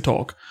conspiracy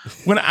talk,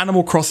 we're going to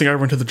Animal Crossing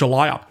over into the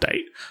July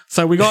update.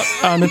 So we got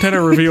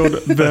Nintendo revealed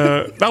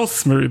that was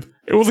smooth.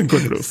 It wasn't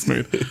good, but it was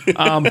smooth.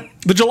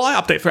 The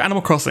July update for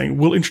Animal Crossing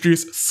will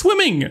introduce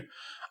swimming.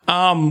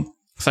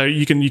 So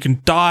you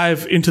can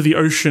dive into the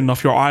ocean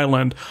off your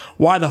island.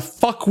 Why the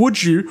fuck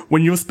would you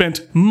when you've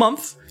spent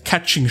months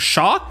catching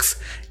sharks,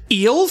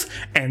 eels,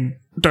 and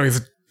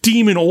those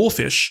demon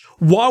oarfish?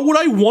 Why would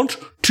I want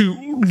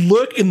to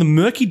lurk in the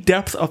murky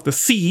depths of the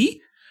sea?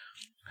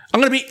 I'm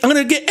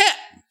gonna get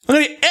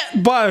ate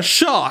by a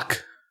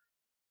shark.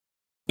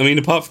 I mean,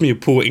 apart from your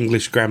poor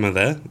English grammar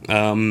there,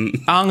 I'm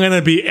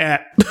gonna be ate.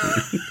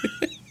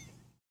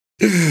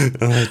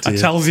 Oh, I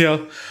tells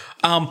you.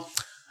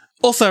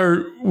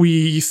 Also,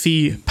 we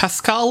see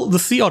Pascal the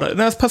Sea Otter.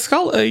 Now, is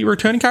Pascal a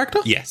returning character?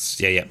 Yes.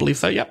 Yeah. I believe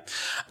so, yep.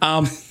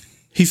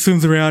 He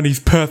swims around, he's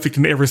perfect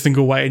in every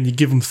single way, and you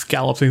give him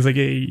scallops, and he's like,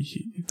 hey,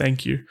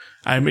 thank you.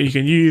 You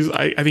can use,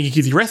 I think he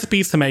gives you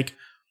recipes to make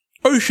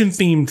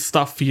ocean-themed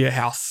stuff for your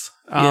house.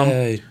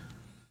 Yay.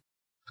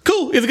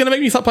 Cool. Is it going to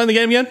make me start playing the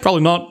game again?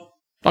 Probably not.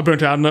 I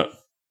burnt out on it.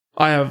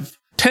 I have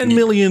 10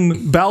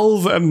 million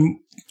bells, and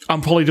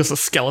I'm probably just a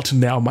skeleton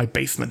now in my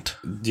basement.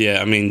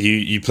 Yeah, I mean,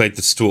 you played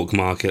the stalk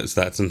markets.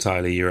 That's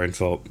entirely your own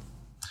fault.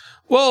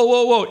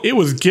 Whoa. It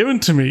was given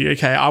to me,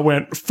 okay? I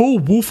went full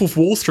Wolf of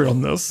Wall Street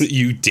on this.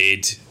 You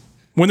did.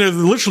 When there's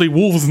literally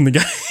wolves in the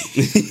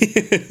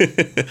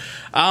game.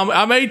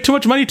 I made too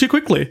much money too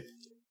quickly.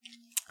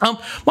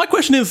 My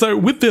question is, though,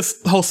 with this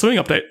whole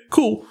swimming update,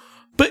 cool,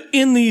 but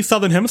in the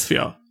Southern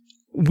Hemisphere,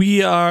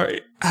 we are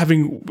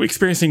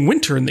experiencing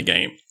winter in the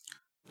game.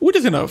 We're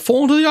just going to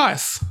fall into the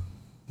ice.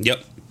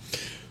 Yep.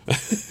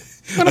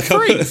 Gonna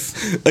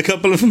freeze. A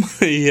couple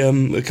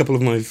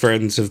of my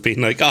friends have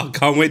been like, "Oh,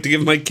 can't wait to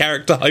give my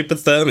character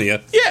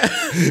hypothermia." Yeah,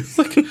 it's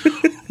like,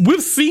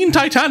 we've seen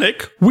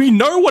Titanic. We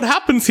know what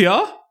happens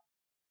here.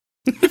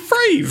 You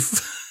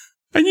freeze,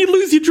 and you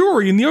lose your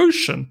jewelry in the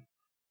ocean.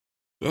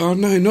 Oh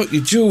no, not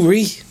your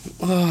jewelry!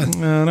 Oh.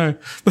 No.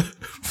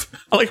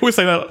 I like always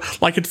say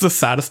that like it's the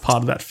saddest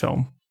part of that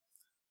film.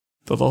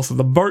 There's also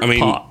the boat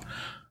part.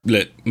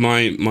 Look,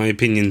 my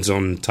opinions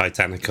on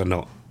Titanic are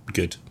not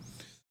good.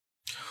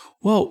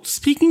 Well,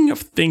 speaking of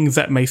things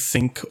that may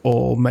sink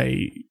or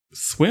may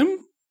swim,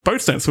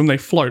 boats don't swim, they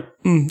float.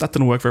 That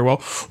didn't work very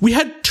well. We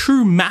had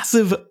 2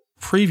 massive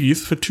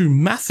previews for 2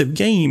 massive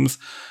games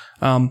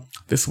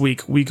this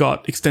week. We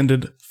got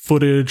extended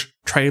footage,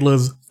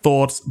 trailers,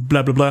 thoughts,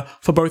 blah, blah, blah,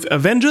 for both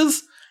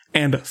Avengers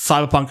and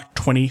Cyberpunk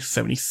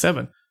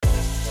 2077.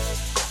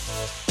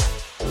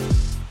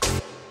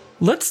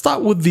 Let's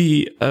start with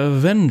the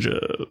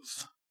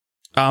Avengers.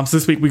 So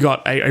this week we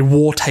got a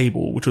war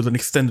table, which was an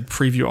extended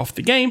preview of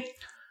the game.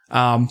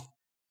 And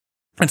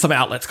some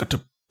outlets got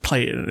to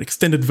play an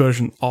extended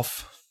version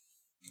of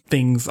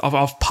things,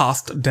 of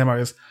past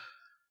demos.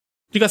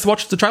 You guys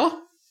watch the trailer?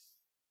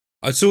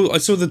 I saw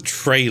the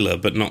trailer,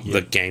 but not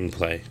the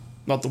gameplay.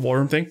 Not the war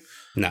room thing?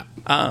 No.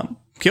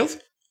 Kills?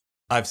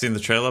 I've seen the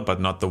trailer, but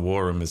not the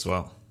war room as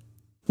well.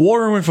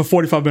 War room went for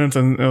 45 minutes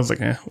and I was like,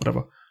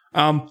 whatever.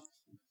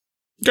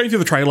 Going through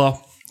the trailer,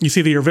 you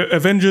see the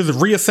Avengers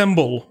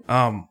reassemble.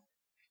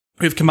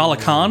 We have Kamala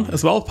Khan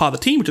as well, part of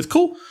the team, which is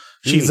cool.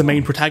 She's the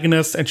main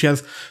protagonist, and she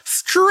has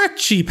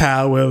stretchy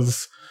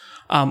powers.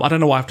 I don't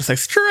know why I have to say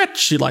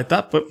stretchy like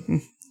that, but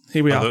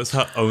here we are. Are those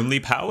her only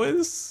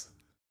powers?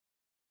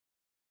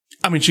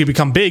 I mean, she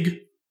become big.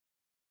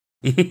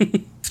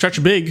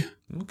 Stretch big.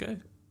 Okay.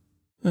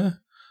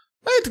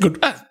 It's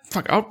good.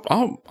 Fuck,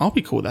 I'll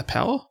be cool with that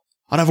power.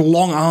 I'd have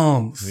long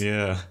arms.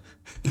 Yeah.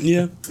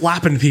 Yeah.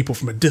 Slapping people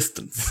from a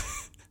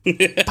distance.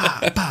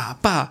 Bah, bah,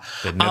 bah.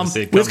 They'd never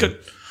see it we just coming.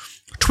 got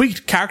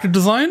tweaked character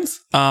designs.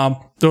 There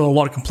were a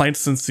lot of complaints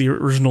since the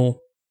original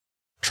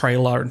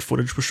trailer and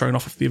footage was shown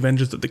off of the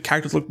Avengers that the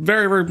characters look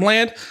very, very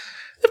bland.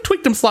 They've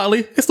tweaked them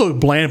slightly. They still look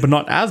bland, but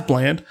not as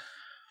bland.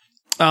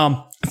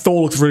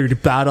 Thor looks really, really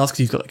badass because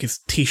he's got like his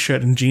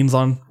t-shirt and jeans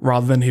on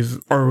rather than his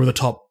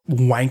over-the-top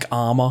wank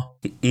armor.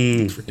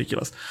 It's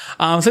ridiculous.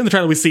 So in the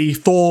trailer we see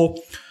Thor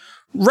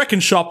wreck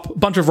and shop. A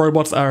bunch of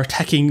robots are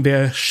attacking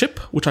their ship,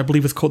 which I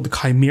believe is called the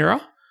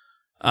Chimera.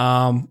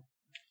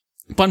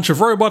 Bunch of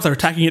robots are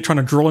attacking it, trying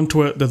to draw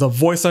into it. There's a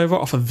voiceover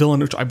of a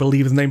villain, which I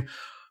believe is named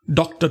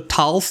Dr.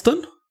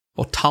 Tarleton,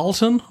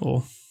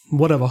 or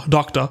whatever,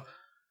 Doctor,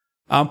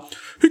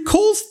 who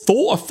calls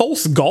Thor a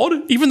false god,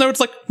 even though it's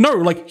like, no,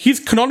 like,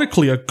 he's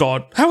canonically a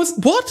god. How is,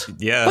 what?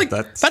 Yeah, like,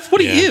 that's what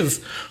he is.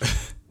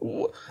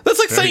 That's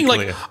like Very saying,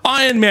 clear. like,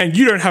 Iron Man,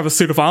 you don't have a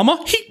suit of armor.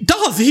 He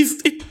does.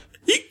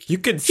 You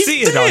can He's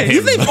see it there. on him.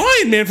 He's named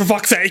Iron Man, for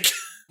fuck's sake.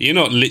 You're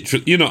not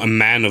a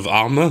man of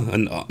armor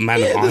and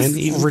man of iron.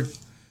 Even.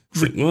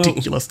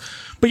 Ridiculous.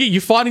 But yeah,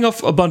 you're fighting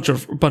off a bunch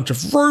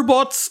of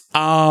robots.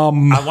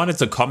 I wanted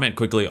to comment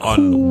quickly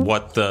on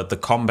what the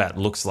combat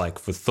looks like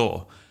for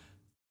Thor.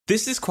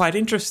 This is quite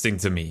interesting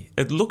to me.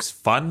 It looks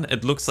fun.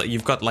 It looks like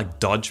you've got like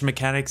dodge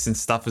mechanics and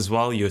stuff as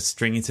well. You're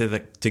stringing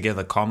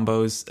together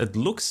combos. It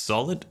looks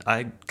solid.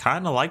 I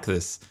kind of like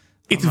this.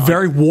 It's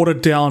very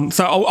watered down.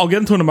 So I'll get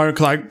into it in a moment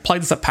because I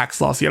played this at PAX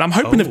last year. And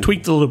I'm hoping they've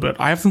tweaked it a little bit.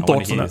 I have some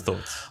thoughts on it.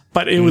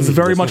 But it was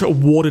very much a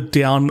watered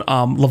down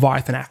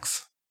Leviathan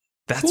axe.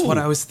 That's what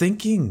I was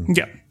thinking.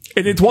 Yeah.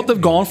 It's what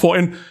they've gone for.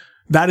 And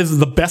that is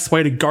the best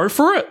way to go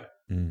for it.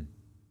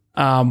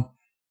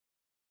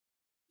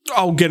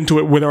 I'll get into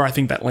it whether I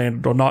think that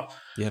landed or not.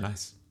 Yeah,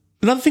 nice.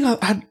 Another thing I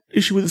had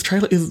issue with this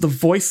trailer is the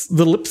voice,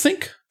 the lip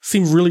sync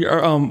seemed really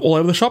all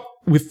over the shop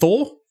with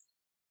Thor.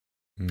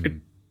 It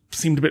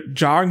seemed a bit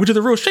jarring, which is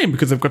a real shame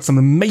because they've got some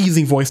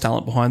amazing voice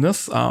talent behind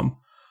this.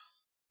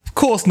 Of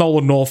course,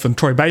 Nolan North and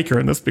Troy Baker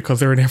in this because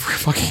they're in every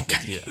fucking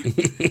game.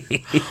 Yeah.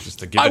 Just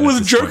to give I it was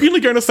at this jokingly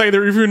going to say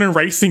they're even in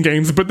racing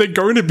games, but they're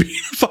going to be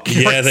in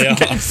fucking Yeah, they racing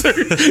are. games. So,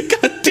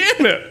 God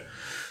damn it.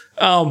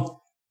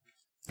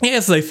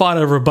 So they fight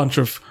over a bunch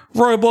of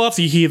robots.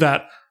 You hear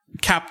that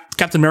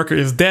Captain America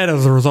is dead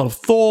as a result of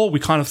Thor. We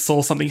kind of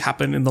saw something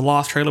happen in the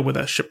last trailer where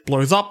their ship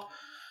blows up.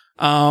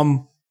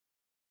 And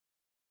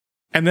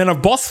then a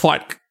boss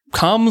fight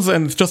comes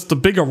and it's just a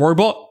bigger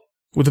robot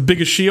with a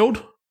bigger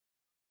shield.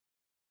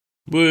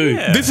 Woo.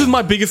 Yeah. This is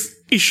my biggest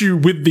issue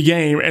with the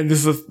game, and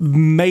this is a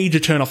major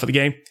turn off for the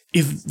game,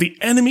 is the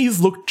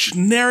enemies look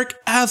generic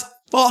as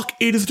fuck.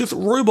 It is just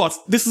robots.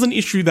 This is an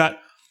issue that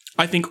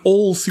I think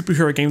all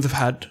superhero games have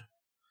had.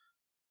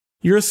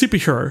 You're a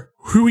superhero.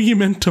 Who are you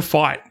meant to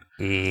fight?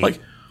 Like,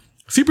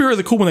 superheroes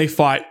are cool when they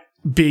fight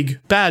big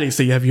baddies.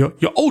 So you have your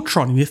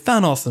Ultron and your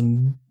Thanos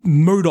and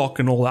MODOK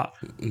and all that.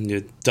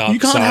 Your dark You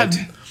can't side.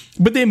 have...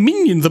 But their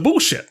minions are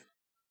bullshit.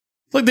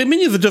 Like, their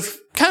minions are just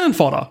cannon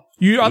fodder.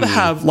 You either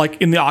have,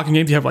 like, in the Arkham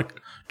games, you have, like,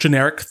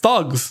 generic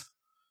thugs.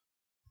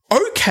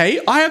 Okay,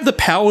 I have the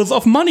powers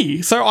of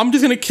money, so I'm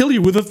just going to kill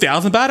you with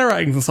 1,000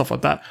 batarangs and stuff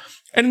like that.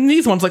 And in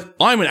these ones, like,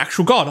 I'm an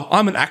actual god.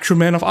 I'm an actual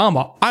man of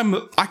armor.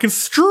 I can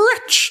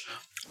stretch.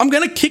 I'm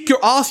going to kick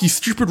your ass, you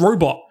stupid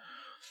robot.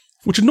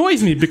 Which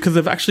annoys me because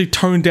they've actually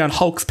toned down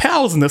Hulk's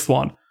powers in this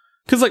one.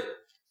 Because, like,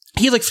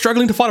 he's, like,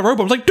 struggling to fight a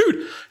robot. I was like,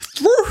 dude,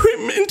 throw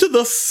him into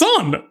the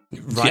sun.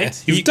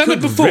 Right? Yeah, you've done it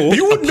could before. rip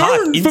You were apart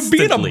known for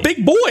being a instantly.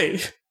 big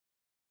boy.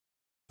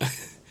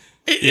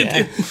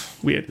 Yeah.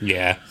 Weird.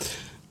 Yeah.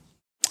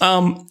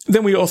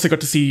 Then we also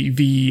got to see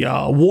the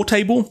war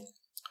table,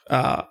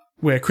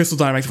 where Crystal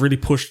Dynamics really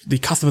pushed the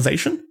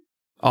customization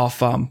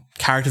of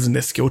characters in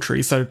their skill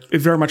tree. So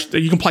it's very much,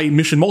 you can play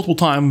mission multiple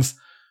times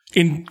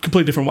in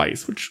completely different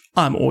ways, which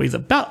I'm always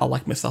about. I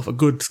like myself a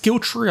good skill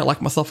tree. I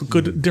like myself a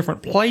good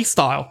different play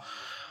style.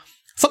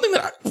 Something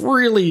that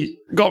really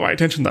got my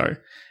attention, though,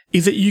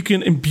 is that you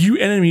can imbue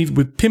enemies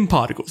with Pym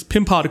particles.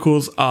 Pym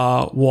particles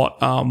are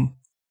what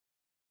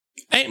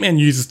Ant-Man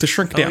uses to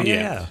shrink down.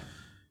 Yeah.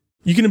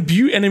 You can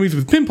imbue enemies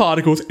with Pym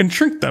particles and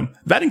shrink them.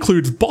 That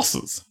includes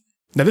bosses.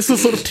 Now, this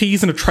is sort of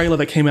teased in a trailer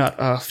that came out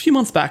a few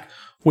months back,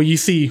 where you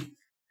see,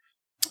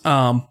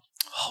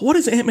 what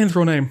is Ant-Man's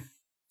real name?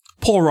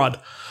 Paul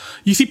Rudd.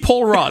 You see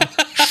Paul Rudd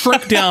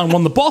shrink down one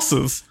of the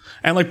bosses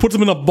and, like, puts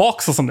him in a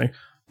box or something.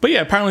 But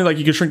yeah, apparently, like,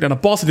 you can shrink down a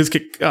boss and just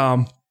kick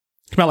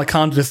Kamala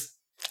Khan, just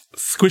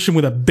squish him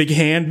with a big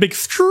hand, big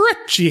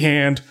stretchy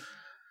hand.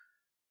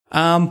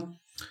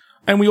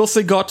 And we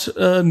also got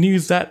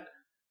news that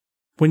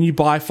when you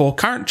buy for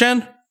current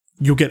gen,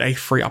 you'll get a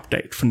free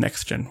update for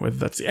next gen, whether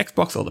that's the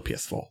Xbox or the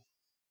PS4.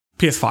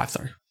 PS5,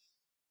 sorry.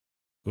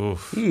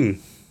 Oof.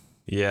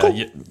 Yeah, Cool.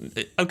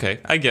 yeah. Okay,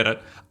 I get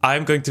it.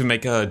 I'm going to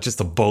make just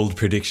a bold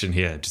prediction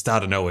here, just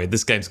out of nowhere.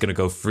 This game's going to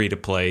go free to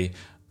play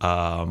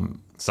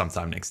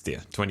sometime next year,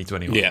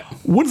 2021. Yeah.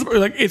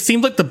 Like, it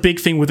seems like the big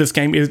thing with this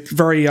game is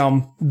very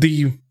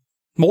the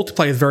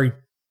multiplayer is very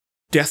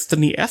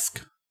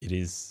Destiny-esque, It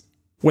is.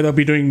 where they'll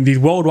be doing these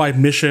worldwide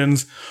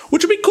missions,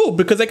 which would be cool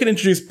because they can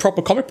introduce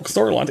proper comic book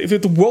storylines. If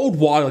it's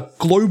worldwide, like,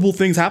 global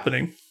things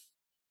happening,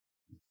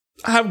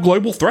 have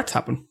global threats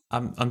happen.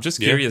 I'm just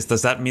curious,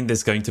 does that mean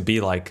there's going to be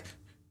like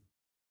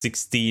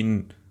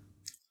 16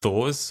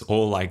 Thors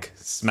all like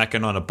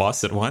smacking on a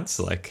boss at once?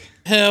 Like,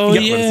 Hell what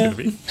it's yeah. gonna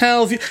be?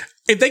 Hell,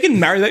 if they can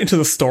marry that into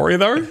the story,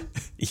 though,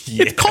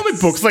 it's comic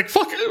books. Like,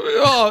 fuck,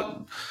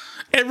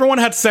 everyone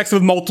had sex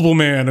with multiple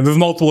men, and there's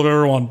multiple of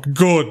everyone.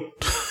 Good.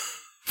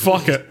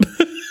 Fuck it.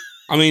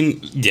 I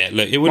mean, yeah,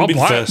 look, it wouldn't I'll be the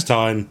buy it. first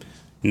time,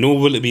 nor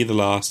will it be the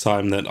last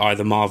time that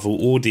either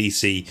Marvel or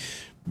DC,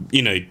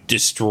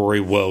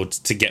 destroy worlds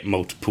to get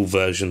multiple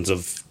versions of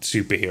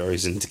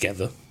superheroes in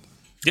together.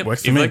 Yep.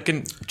 Works If for me. they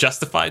can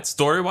justify it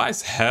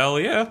story-wise, hell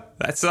yeah.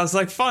 That sounds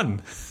like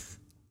fun.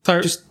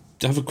 So, Just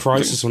have a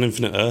Crisis on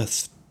Infinite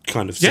Earth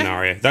kind of Yeah.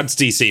 scenario. That's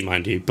DC,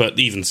 mind you, but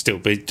even still,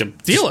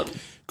 Deal it.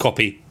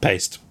 Copy,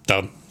 paste,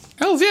 done.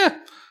 hells yeah.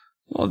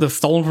 Well, they've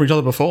stolen from each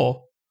other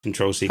before.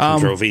 Control C,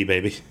 Control V,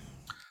 baby.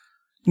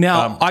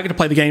 Now, I got to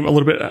play the game a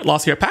little bit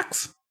last year at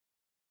PAX.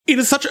 It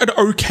is such an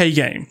okay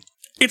game.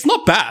 It's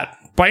not bad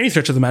by any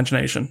stretch of the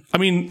imagination. I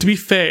mean, to be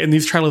fair, in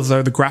these trailers,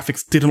 though, the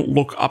graphics didn't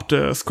look up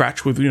to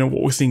scratch with, what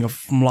we're seeing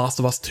from Last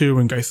of Us 2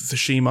 and Ghost of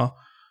Tsushima.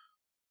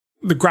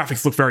 The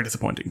graphics look very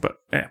disappointing, but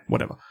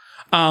whatever.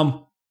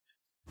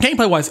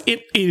 Gameplay-wise,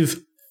 it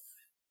is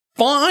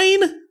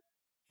fine.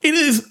 It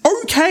is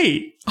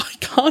okay. I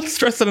can't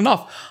stress it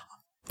enough.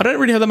 I don't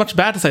really have that much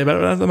bad to say about it.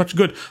 I don't have that much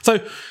good.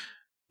 So,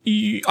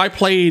 I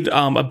played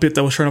a bit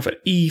that was shown off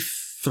at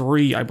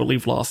E3, I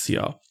believe, last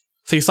year.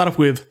 So you start off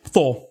with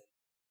Thor.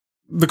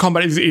 The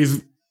combat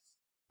is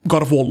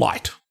God of War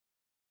light.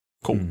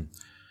 Cool.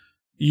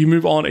 You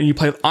move on and you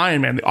play with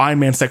Iron Man. The Iron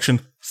Man section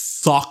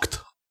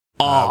sucked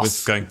I ass.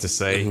 was going to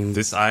say,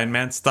 this Iron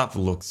Man stuff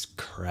looks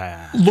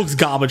crap. Looks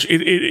garbage.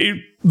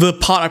 The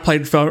part I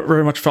played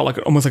very much felt like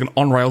almost like an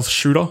on-rails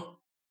shooter.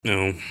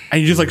 No.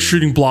 And you're just like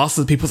shooting blasts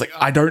at people. It's like,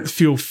 I don't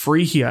feel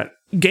free here.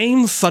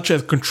 Games such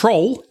as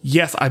Control,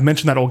 yes, I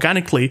mentioned that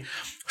organically,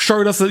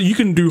 showed us that you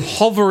can do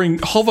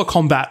hover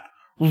combat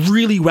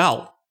really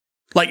well.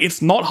 Like,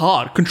 it's not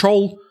hard.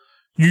 Control,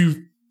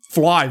 you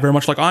fly very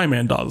much like Iron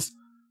Man does.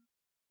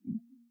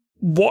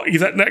 What,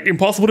 is that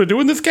impossible to do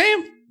in this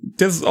game?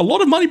 there's a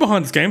lot of money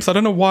behind this game, so I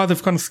don't know why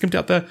they've kind of skimped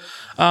out there.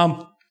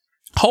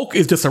 Hulk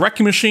is just a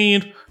wrecking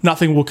machine.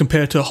 Nothing will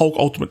compare to Hulk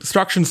Ultimate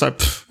Destruction, so I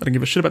don't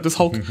give a shit about this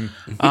Hulk.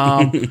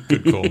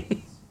 Good call.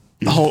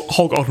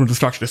 Hulk Ultimate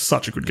Destruction is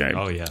such a good game.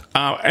 Oh, yeah.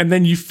 And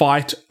then you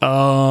fight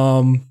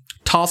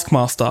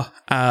Taskmaster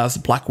as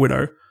Black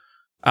Widow.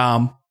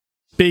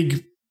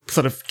 Big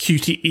sort of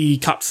QTE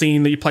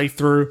cutscene that you play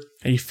through,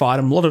 and you fight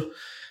him.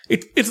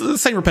 It's the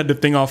same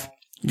repetitive thing of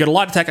you get a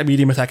light attack, a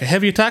medium attack, a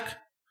heavy attack,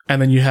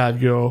 and then you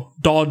have your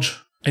dodge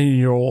and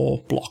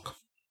your block.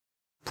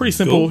 Pretty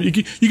simple. Cool.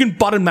 You can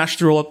button mash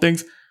through all that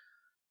things.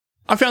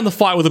 I found the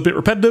fight was a bit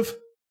repetitive.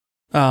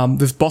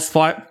 This boss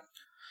fight.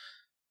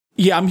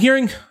 Yeah, I'm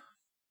hearing...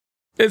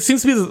 It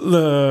seems to be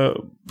the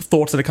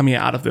thoughts that are coming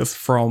out of this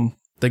from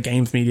the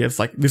games media. It's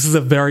like, this is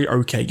a very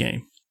okay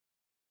game.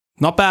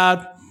 Not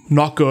bad,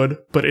 not good,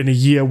 but in a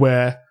year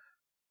where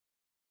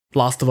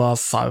Last of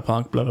Us,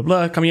 Cyberpunk, blah, blah,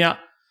 blah, coming out,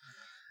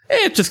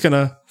 it's just going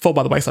to fall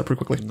by the wayside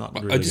pretty quickly. Not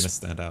really going to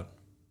stand out.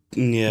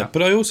 Yeah,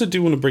 but I also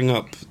do want to bring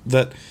up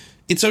that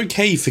it's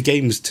okay for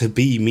games to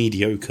be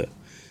mediocre.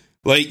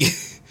 Like,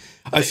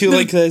 I feel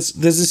like there's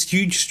this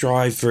huge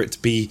strive for it to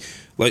be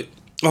like,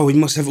 oh, we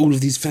must have all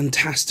of these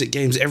fantastic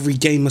games. Every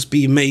game must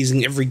be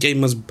amazing. Every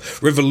game must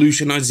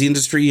revolutionize the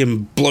industry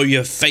and blow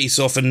your face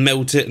off and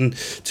melt it and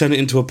turn it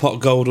into a pot of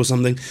gold or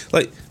something.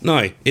 Like,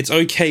 no, it's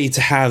okay to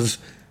have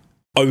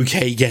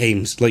okay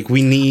games. Like,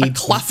 we need... A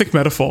classic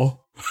metaphor.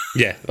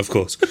 Yeah, of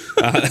course.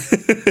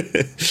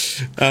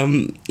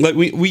 Like,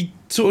 we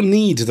sort of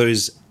need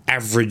those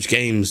average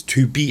games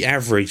to be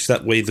average.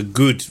 That way the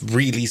good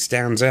really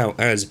stands out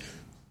as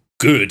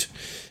good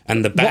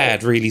and the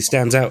bad really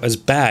stands out as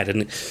bad.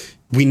 And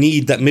we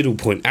need that middle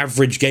point.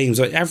 Average games,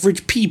 like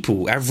average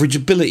people, average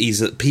abilities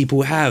that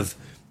people have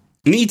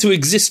need to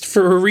exist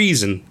for a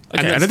reason.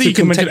 Okay, I don't think you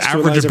can mention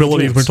average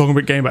abilities when we're talking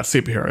about a game about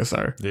superheroes,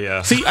 though.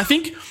 Yeah. See, I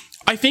think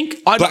I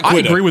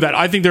agree with that.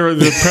 I think they're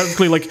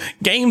perfectly like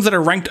games that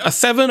are ranked a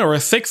 7 or a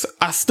 6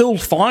 are still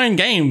fine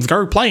games.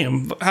 Go play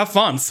them, have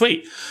fun,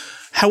 sweet.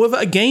 However,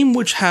 a game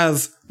which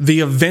has the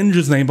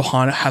Avengers name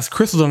behind it, has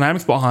Crystal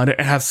Dynamics behind it,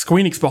 and has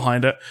Square Enix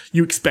behind it,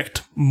 you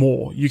expect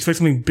more. You expect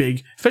something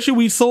big. Especially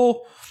we saw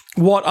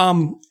what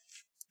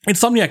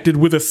Insomniac did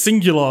with a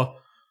singular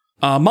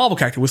Marvel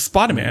character with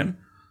Spider-Man.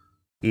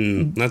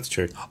 That's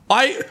true.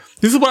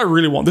 This is what I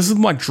really want. This is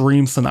my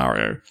dream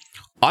scenario.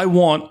 I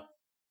wanted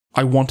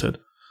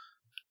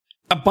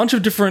a bunch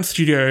of different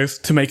studios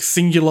to make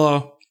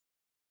singular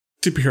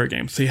superhero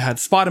games. So you had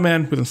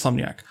Spider-Man with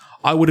Insomniac.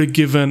 I would have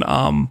given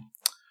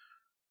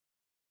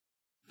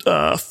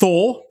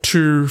Thor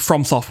to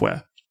From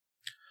Software.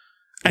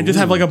 And just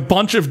have like a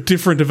bunch of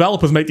different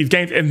developers make these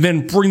games and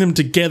then bring them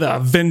together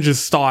Avengers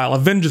style,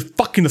 Avengers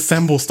fucking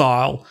Assemble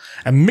style,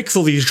 and mix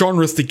all these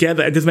genres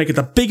together and just make it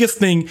the biggest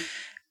thing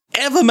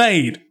ever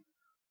made.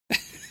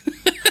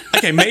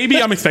 Okay,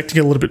 maybe I'm expecting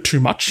a little bit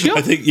too much here.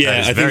 I think, yeah,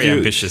 I think very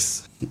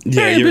ambitious. Yeah,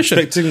 very you're ambitious.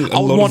 expecting I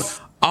would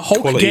want a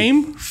Hulk quality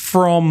game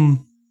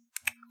from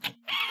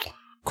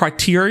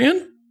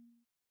Criterion.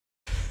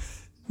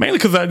 Mainly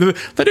because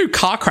they do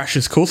car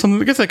crashes cool, so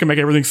I guess they can make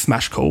everything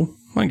Smash cool.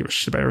 I don't give a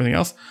shit about everything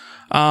else.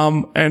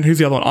 And who's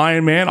the other one?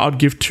 Iron Man, I'd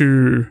give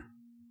to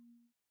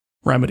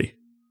Remedy.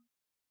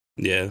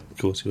 Yeah, of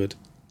course you would.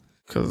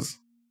 Because,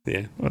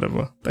 yeah,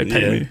 whatever. They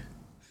pay me.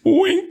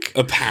 Wink.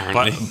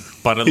 Apparently.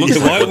 But it looks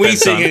like why are we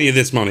seeing any of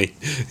this money?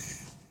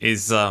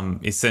 Is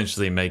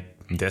essentially make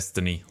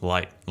Destiny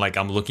light. Like,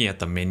 I'm looking at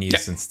the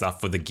menus and stuff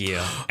for the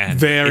gear. And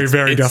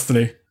very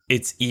Destiny.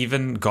 It's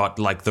even got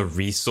like the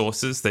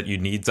resources that you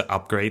need to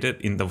upgrade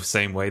it in the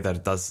same way that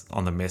it does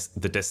on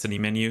the Destiny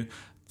menu.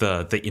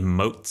 The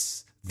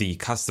emotes, the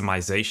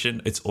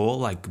customization, it's all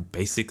like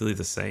basically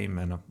the same.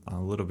 And I'm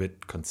a little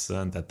bit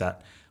concerned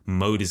that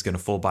mode is going to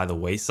fall by the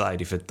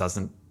wayside if it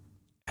doesn't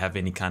have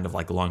any kind of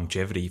like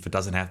longevity, if it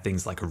doesn't have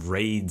things like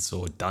raids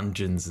or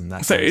dungeons and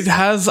that. So it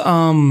has they're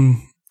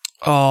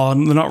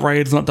not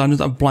raids, not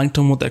dungeons. I've blanked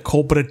on what they're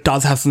called, but it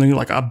does have something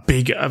like a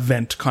big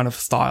event kind of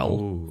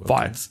style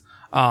vibes,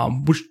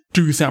 which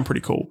do sound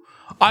pretty cool.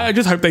 I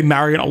just hope they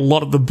marry in a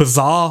lot of the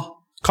bizarre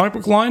comic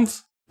book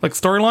lines, like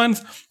storylines.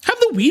 Have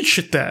the weird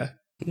shit there.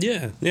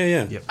 Yeah.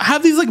 Yep.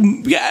 Have these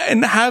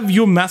and have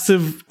your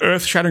massive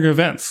earth-shattering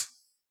events.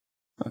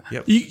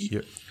 Yep.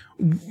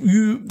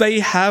 They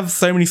have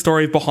so many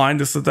stories behind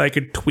this that they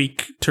could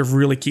tweak to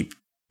really keep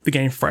the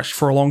game fresh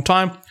for a long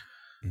time.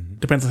 Mm-hmm.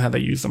 Depends on how they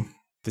use them.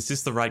 This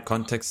is the right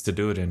context to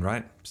do it in,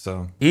 right?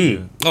 So,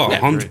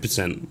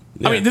 100%.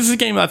 Yeah. I mean, this is a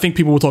game that I think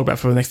people will talk about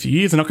for the next few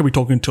years. They're not going to be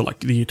talking until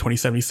like the year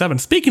 2077.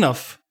 Speaking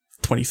of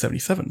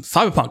 2077,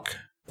 Cyberpunk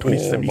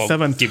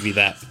 2077. I'll give you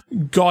that.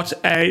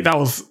 That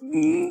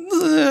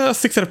was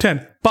 6 out of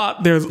 10.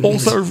 But there's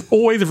also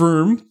always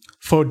room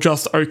for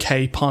just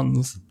okay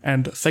puns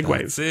and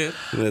segues. That's it.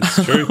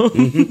 That's true.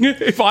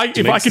 If I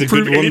could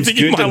prove anything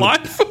in my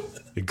life.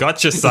 He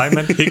got you,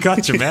 Simon. He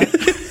got you, man.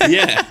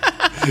 Yeah.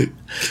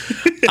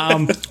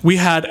 We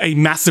had a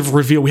massive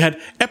reveal. We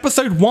had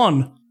episode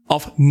 1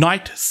 of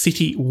Night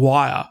City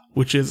Wire,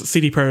 which is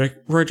CD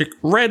Projekt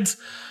Red's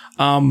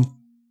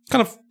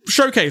kind of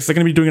showcase. They're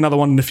going to be doing another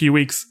one in a few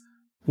weeks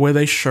where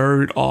they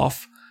showed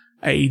off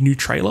a new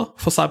trailer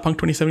for Cyberpunk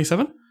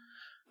 2077.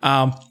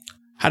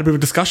 Had a bit of a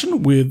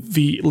discussion with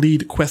the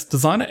lead quest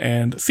designer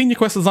and senior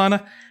quest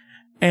designer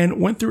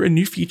and went through a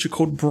new feature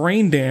called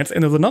Brain Dance.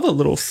 And there's another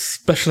little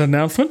special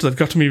announcement that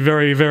got me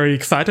very, very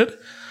excited.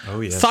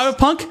 Oh, yes.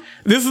 Cyberpunk,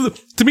 this is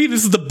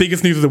the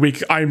biggest news of the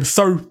week. I'm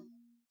so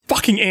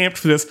fucking amped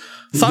for this.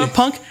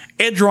 Cyberpunk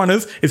Edge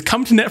Runners is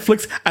coming to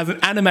Netflix as an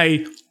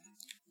anime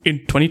in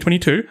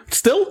 2022.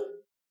 Still,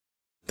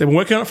 they've been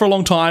working on it for a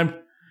long time.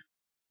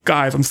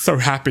 Guys, I'm so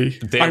happy.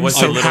 There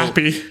was a little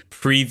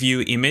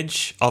preview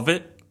image of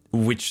it,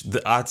 which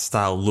the art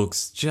style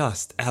looks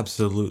just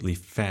absolutely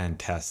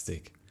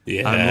fantastic.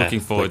 Yeah, I'm looking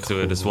forward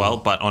to it as well.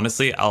 But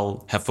honestly,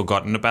 I'll have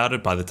forgotten about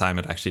it by the time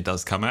it actually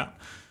does come out.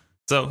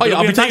 So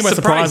I'll be taking my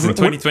surprise in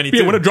 2022.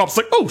 Yeah, when it drops,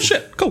 like, oh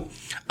shit, cool.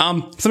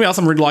 Something else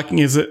I'm really liking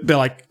is that they're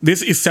like,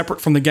 this is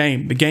separate from the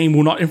game. The game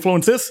will not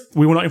influence this.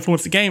 We will not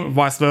influence the game,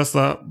 vice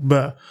versa.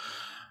 But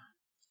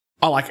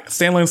I like it.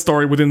 Standalone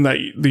story within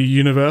the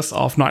universe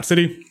of Night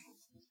City.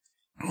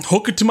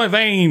 Hook it to my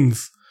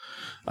veins.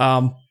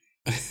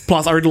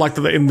 Plus, I really like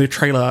that in the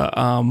trailer,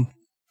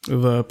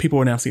 the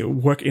people announcing it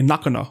work in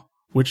Nakano,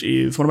 which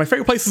is one of my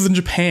favorite places in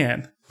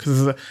Japan,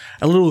 because there's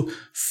a little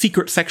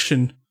secret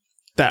section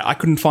that I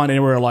couldn't find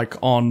anywhere, like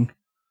on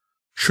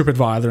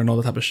TripAdvisor and all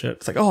that type of shit.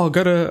 It's like, oh,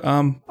 go to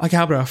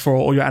Akihabara for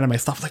all your anime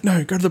stuff. It's like,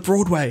 no, go to the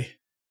Broadway.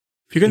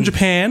 If you go to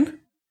Japan,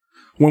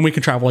 when we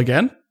can travel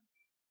again,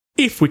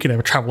 if we can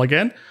ever travel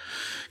again,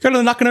 go to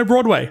the Nakano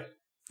Broadway.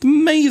 It's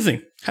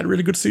amazing. Had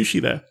really good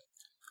sushi there.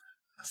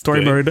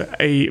 Story Mode,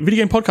 a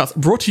video game podcast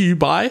brought to you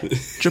by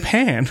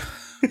Japan.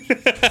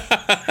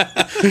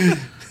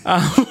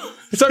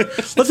 So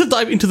let's just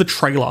dive into the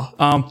trailer.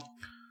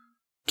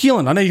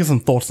 Keelan, I know you have some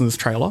thoughts on this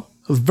trailer.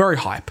 It was very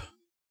hype.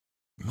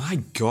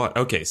 My God.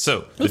 Okay,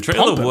 so the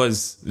trailer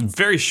was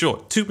very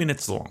short, 2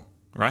 minutes long,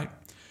 right?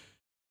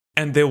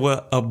 And there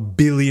were a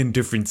billion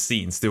different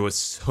scenes. There were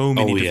so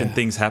many different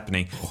things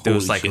happening. There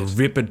was like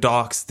Ripper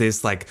Docks.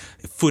 There's like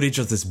footage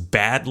of this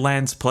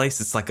Badlands place.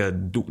 It's like a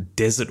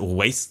desert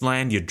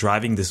wasteland. You're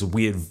driving this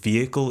weird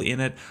vehicle in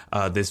it.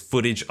 There's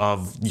footage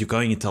of you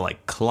going into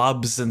like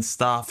clubs and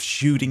stuff,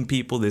 shooting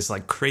people. There's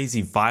like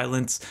crazy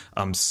violence,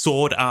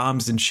 sword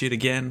arms and shit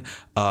again.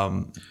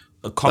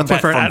 Combat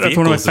from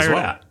vehicles as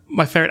well.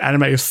 My favorite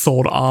anime is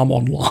Sword Arm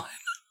Online.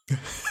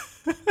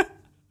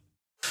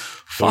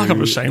 Fuck,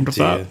 I'm ashamed of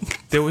that.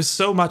 There was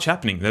so much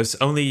happening. There's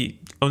only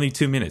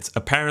 2 minutes.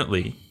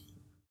 Apparently,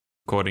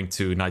 according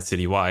to Night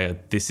City Wire,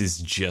 this is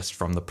just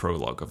from the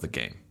prologue of the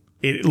game.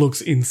 It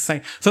looks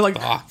insane. So, like,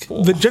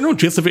 the general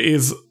gist of it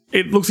is,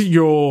 it looks like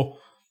you're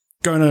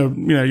going to,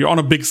 you're on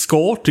a big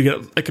score to get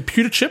a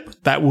computer chip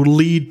that will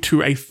lead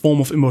to a form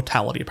of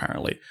immortality,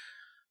 apparently.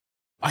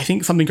 I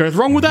think something goes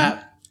wrong with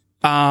that.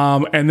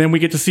 And then we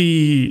get to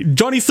see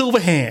Johnny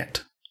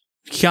Silverhand,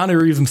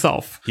 Keanu Reeves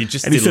himself. He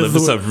just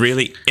delivers a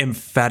really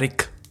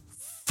emphatic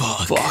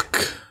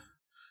fuck.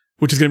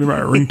 Which is going to be my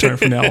ringtone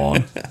from now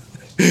on.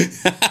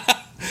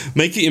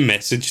 Make it your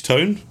message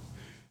tone.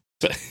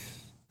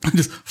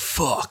 Just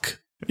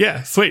fuck.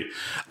 Yeah, sweet.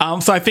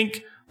 So I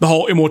think the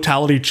whole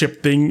immortality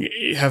chip thing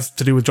has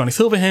to do with Johnny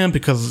Silverhand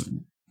because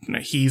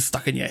he's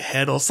stuck in your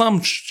head or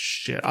some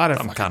shit. I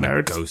don't fucking know.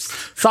 Of ghost.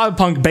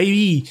 Cyberpunk,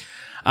 baby.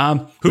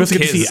 Who cares?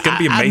 It's going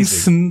to be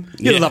amazing.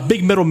 There's a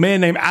big metal man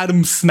named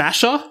Adam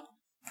Smasher.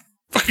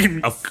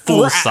 A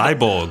full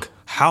cyborg.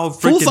 How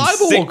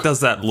freaking sick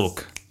does that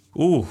look?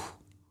 Ooh.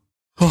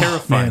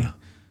 Terrifying. Man.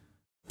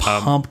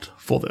 Pumped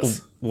for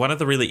this. One of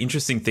the really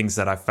interesting things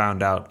that I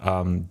found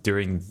out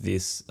during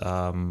this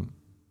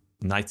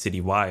Night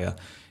City Wire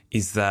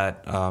is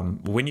that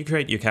when you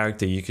create your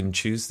character, you can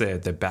choose their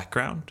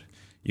background.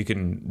 You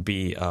can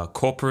be a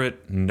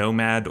corporate,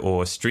 nomad,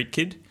 or street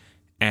kid.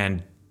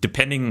 And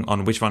depending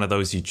on which one of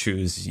those you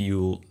choose,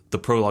 the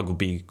prologue will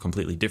be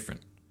completely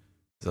different.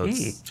 So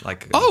it's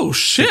like a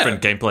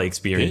different gameplay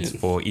experience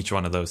for each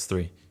one of those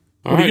three.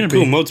 All right,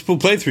 cool. Multiple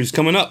playthroughs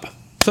coming up.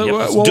 So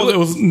it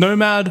was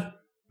Nomad,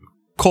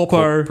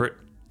 Corporate,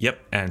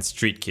 and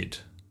Street Kid.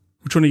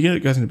 Which one are you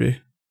guys going to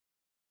be?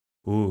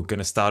 Ooh, going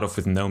to start off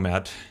with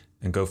Nomad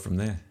and go from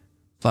there.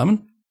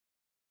 Simon?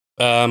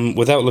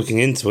 Without looking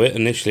into it,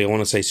 initially I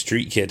want to say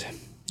Street Kid.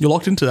 You're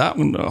locked into that.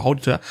 I'm going to hold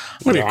you to that.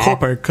 I'm going to be a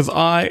corpo because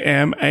I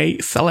am a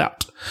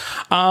sellout.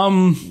 I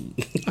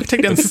can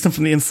take down the system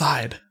from the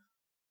inside.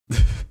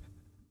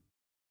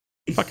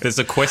 There's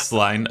a quest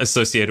line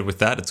associated with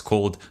that. It's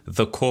called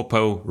the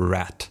Corpo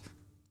Rat.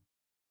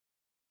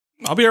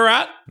 I'll be a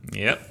rat.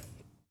 Yep.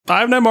 I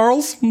have no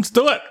morals. Let's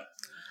do it.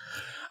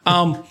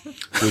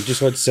 We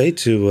just want to say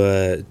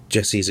to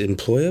Jesse's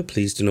employer,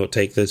 please do not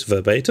take this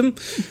verbatim.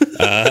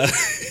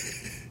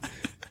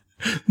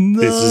 No.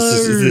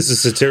 This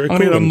is satirical. I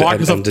need a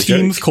Microsoft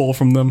Teams call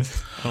from them.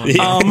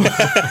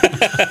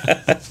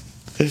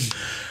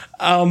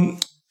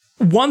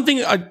 One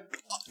thing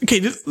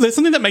there's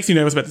something that makes me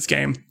nervous about this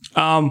game.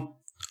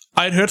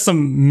 I'd heard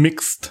some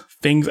mixed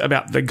things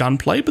about the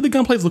gunplay, but the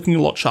gunplay is looking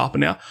a lot sharper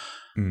now.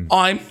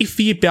 I'm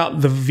iffy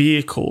about the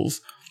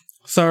vehicles.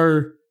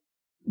 So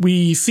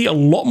we see a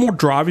lot more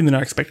driving than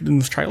I expected in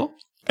this trailer.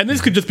 And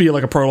this could just be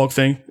like a prologue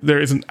thing. There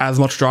isn't as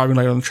much driving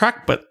later on the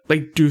track, but they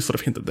do sort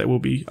of hint that there will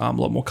be a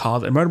lot more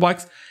cars and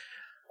motorbikes.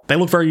 They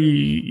look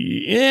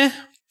very,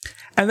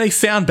 and they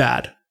sound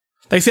bad.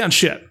 They sound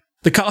shit.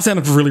 The car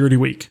sounded really, really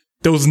weak.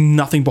 There was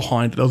nothing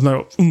behind it. There was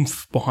no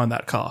oomph behind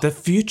that car. The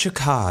future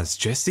cars,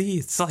 Jesse.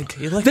 It's like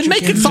electric. Then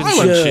make it engines.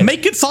 silent. Yeah.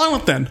 Make it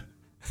silent then.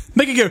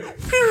 Make it go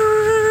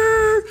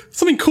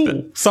something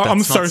cool. So I'm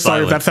that's so not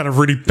sorry if that sounded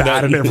really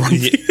bad and everyone.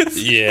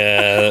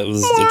 Yeah, that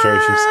was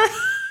atrocious.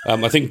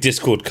 I think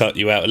Discord cut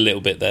you out a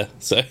little bit there.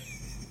 So,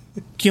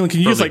 Keelan, can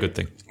you use Probably a like good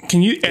thing.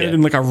 can you edit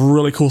in like a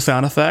really cool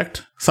sound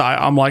effect? So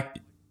I'm like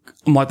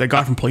that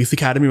guy from Police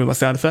Academy with my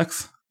sound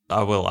effects.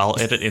 I will. I'll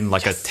edit in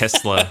like a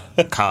Tesla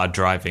car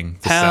driving.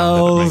 The sound that it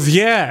Hells makes.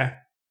 yeah!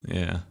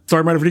 Yeah.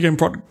 Sorry, my video game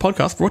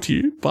podcast brought to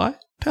you by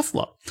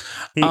Tesla.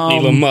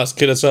 Elon Musk,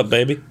 hit us up,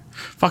 baby.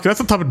 Fuck, that's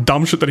the type of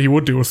dumb shit that he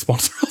would do with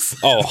sponsor us.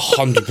 Oh,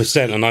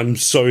 100%. And I'm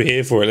so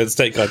here for it. Let's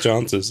take our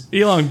chances.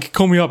 Elon,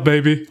 call me up,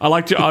 baby. I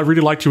liked you. I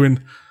really liked you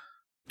in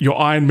your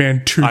Iron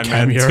Man 2 Iron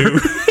Man cameo.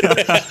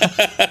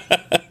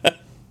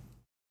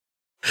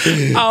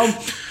 2.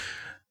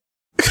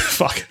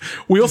 Fuck.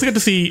 We also get to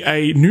see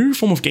a new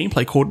form of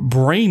gameplay called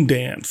Brain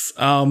Dance.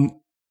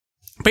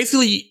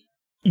 Basically,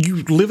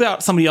 you live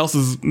out somebody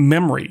else's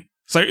memory.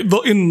 So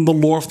in the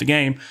lore of the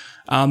game,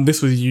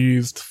 this was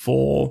used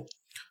for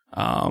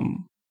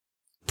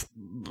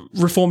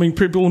reforming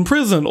people in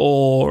prison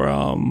or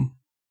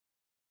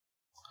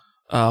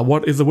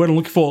what is the word I'm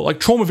looking for? Like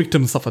trauma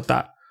victims and stuff like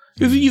that.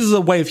 It was used as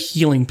a way of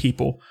healing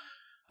people.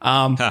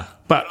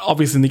 But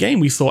obviously in the game,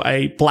 we saw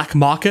a black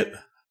market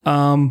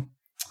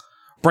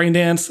brain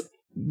dance,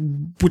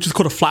 which is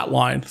called a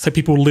flatline. So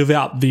people live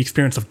out the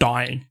experience of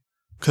dying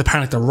because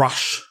apparently the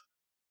rush.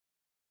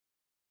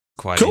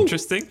 Quite Cool.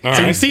 interesting. All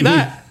So you right. see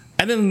that,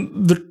 and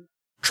then the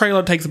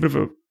trailer takes a bit of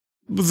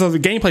a. So the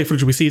gameplay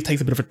footage we see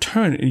takes a bit of a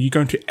turn, and you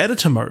go into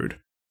editor mode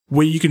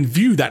where you can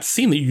view that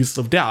scene that you just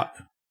lived out.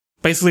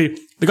 Basically,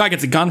 the guy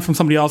gets a gun from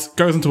somebody else,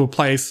 goes into a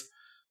place,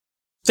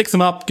 sticks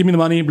him up, give me the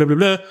money, blah blah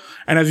blah,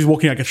 and as he's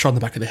walking out, gets shot in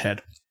the back of the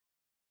head.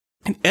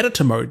 In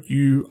editor mode,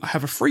 you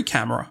have a free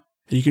camera,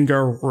 and you can go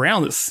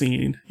around this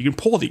scene. You can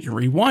pause it, you can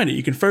rewind it,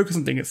 you can focus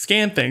on things,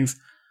 scan things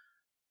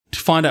to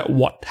find out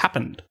what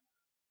happened.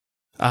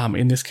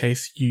 In this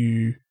case,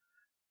 you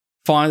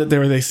find that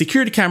there is a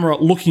security camera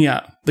looking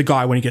at the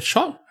guy when he gets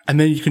shot, and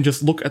then you can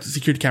just look at the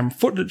security camera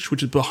footage,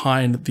 which is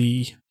behind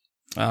the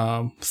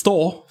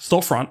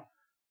storefront,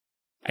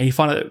 and you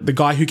find that the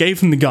guy who gave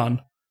him the gun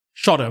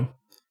shot him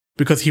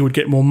because he would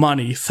get more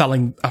money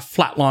selling a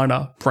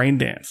flatliner brain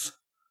dance.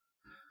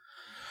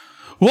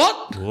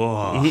 What?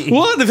 Whoa.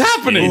 What is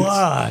happening?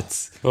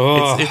 What?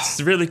 Oh. It's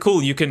really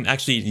cool.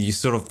 You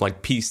sort of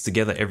like piece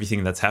together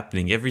everything that's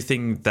happening,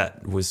 everything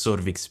that was sort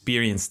of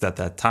experienced at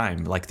that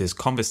time. Like there's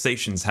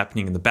conversations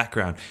happening in the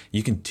background.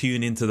 You can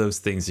tune into those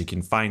things. You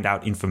can find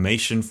out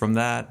information from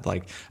that.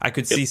 Like I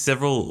could see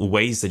several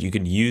ways that you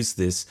can use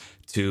this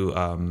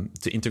to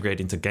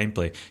integrate into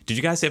gameplay. Did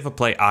you guys ever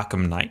play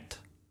Arkham Knight?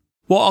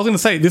 Well, I was going to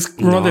say, this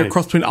reminded me of a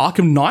cross between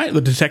Arkham Knight,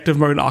 the detective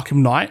mode in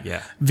Arkham Knight,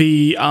 Yeah.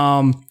 the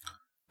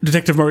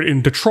detective mode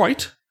in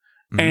Detroit,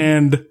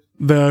 and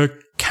the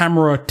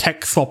camera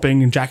tech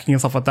swapping and jacking and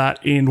stuff like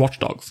that in Watch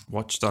Dogs.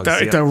 Watch Dogs.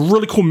 It's a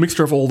really cool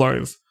mixture of all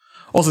those.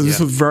 Also, this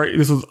was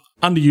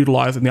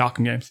underutilized in the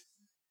Arkham games.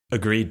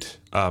 Agreed.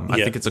 I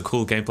Yeah. think it's a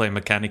cool gameplay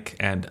mechanic,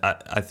 and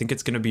I think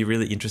it's going to be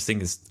really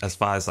interesting as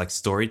far as like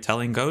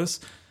storytelling goes.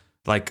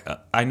 Like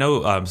I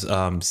know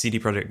CD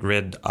Projekt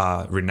Red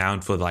are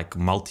renowned for like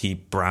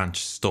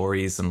multi-branch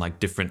stories and like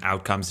different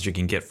outcomes that you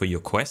can get for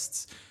your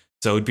quests.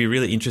 So it'd be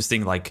really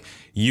interesting. Like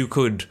you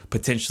could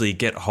potentially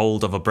get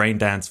hold of a brain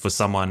dance for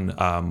someone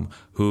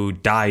who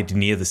died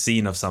near the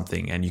scene of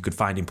something, and you could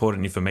find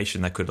important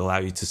information that could allow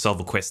you to solve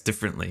a quest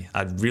differently.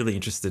 I'm really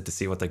interested to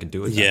see what they could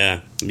do with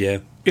that. Yeah.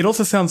 It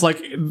also sounds like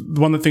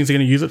one of the things they're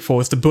going to use it for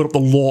is to build up the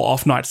lore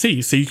of Night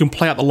City, so you can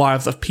play out the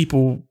lives of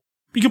people.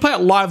 You can play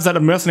out lives that a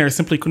mercenary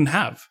simply couldn't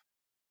have.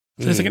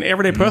 So it's like an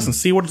everyday person,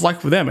 see what it's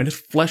like for them, and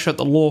just flesh out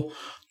the lore.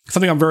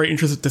 Something I'm very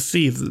interested to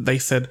see is that they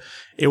said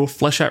it will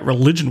flesh out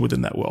religion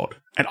within that world.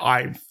 And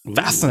I'm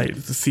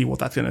fascinated to see what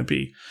that's going to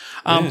be.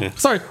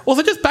 Sorry,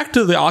 also just back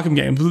to the Arkham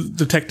games,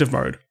 detective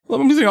mode.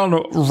 I'm just going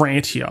on a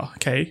rant here,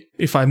 okay,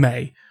 if I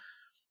may.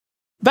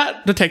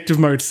 That detective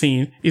mode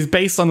scene is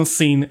based on a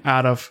scene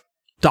out of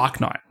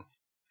Dark Knight,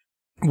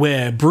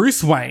 where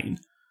Bruce Wayne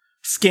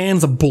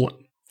scans a bullet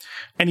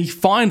and he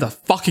finds a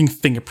fucking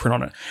fingerprint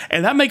on it.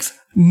 And that makes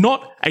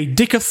not a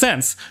dick of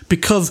sense,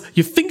 because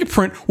your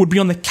fingerprint would be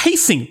on the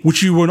casing,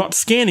 which you were not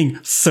scanning,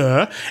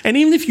 sir. And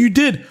even if you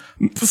did,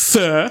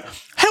 sir,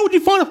 how would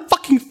you find a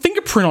fucking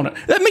fingerprint on it?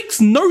 That makes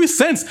no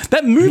sense.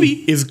 That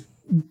movie is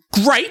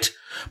great,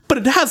 but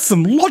it has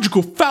some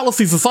logical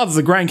fallacies the size of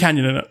the Grand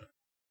Canyon in it.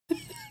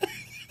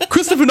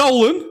 Christopher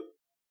Nolan,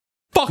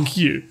 fuck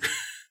you.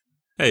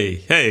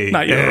 Hey.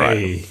 No, you're right.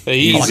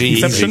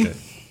 Easy. Inception.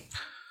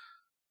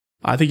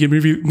 I think the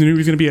movie's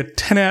going to be a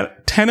 10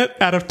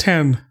 out of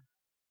 10.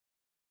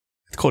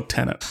 It's called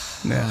Tenet.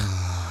 Yeah.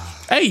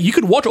 hey, you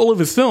could watch all of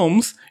his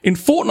films in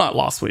Fortnite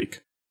last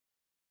week,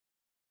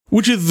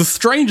 which is the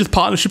strangest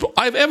partnership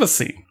I've ever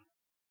seen.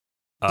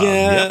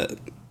 Yeah.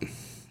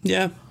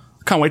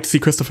 Can't wait to see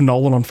Christopher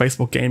Nolan on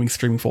Facebook Gaming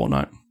streaming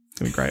Fortnite.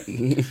 It's going to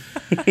be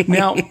great.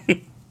 Now,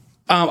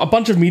 a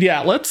bunch of media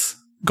outlets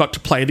got to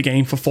play the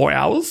game for 4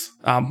 hours.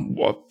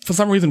 For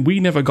some reason, we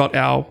never got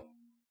our...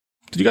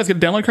 Did you guys get a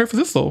download code for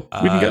this, or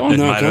we didn't get one?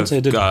 No, I might can't say I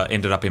did. have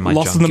ended up in my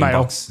Lost junk in the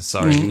mail. inbox.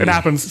 Sorry. It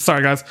happens.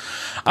 Sorry, guys.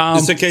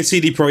 It's okay,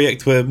 CD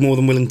Projekt. We're more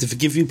than willing to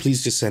forgive you.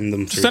 Please just send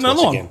them through Send to us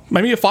another one. again.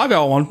 Maybe a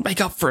 5-hour one. Make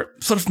up for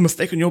it. Sort of a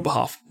mistake on your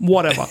behalf.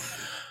 Whatever.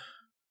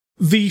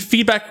 The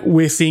feedback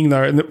we're seeing,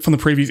 though, from the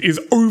previews is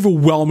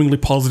overwhelmingly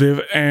positive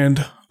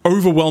and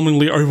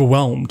overwhelmingly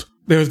overwhelmed.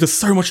 There's just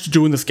so much to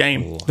do in this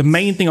game. The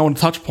main thing I want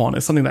to touch upon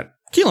is something that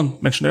Keelan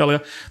mentioned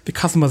earlier, the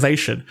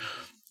customization.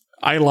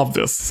 I love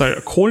this. So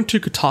according to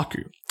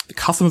Kotaku, the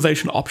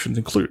customization options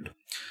include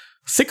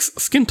 6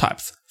 skin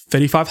types,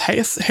 35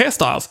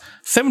 hairstyles,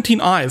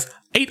 17 eyes,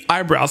 8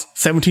 eyebrows,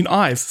 17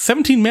 eyes,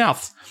 17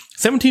 mouths,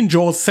 17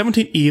 jaws,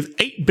 17 ears,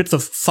 8 bits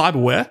of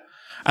cyberware,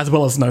 as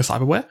well as no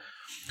cyberware,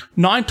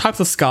 9 types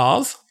of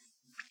scars,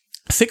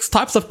 6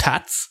 types of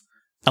tats,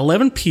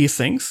 11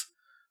 piercings,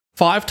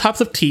 5 types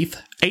of teeth,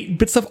 8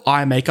 bits of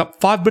eye makeup,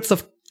 5 bits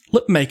of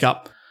lip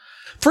makeup,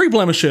 3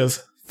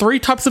 blemishes, 3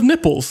 types of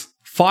nipples,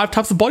 5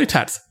 types of body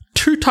tats,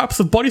 2 types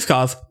of body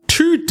scars,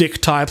 2 dick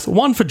types,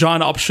 1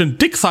 vagina option,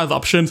 dick size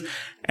options,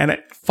 and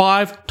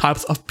 5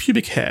 types of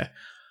pubic hair.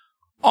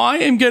 I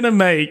am going to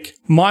make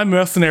my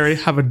mercenary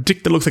have a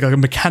dick that looks like a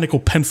mechanical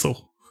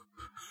pencil.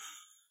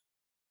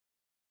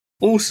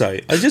 Also,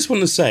 I just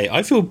want to say,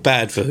 I feel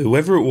bad for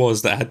whoever it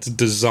was that had to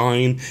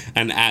design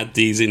and add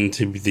these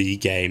into the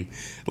game.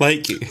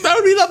 Like, That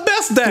would be the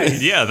best day.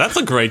 Yeah, that's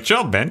a great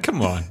job, man.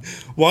 Come on.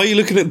 why are you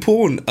looking at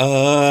porn?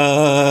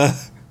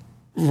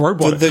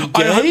 Robot. For the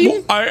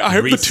game? I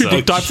hope the 2 dick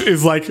Research. types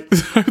is like,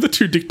 I hope the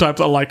 2 dick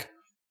types are like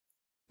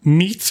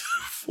meat,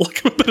 for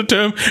lack of a better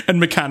term, and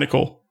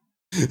mechanical.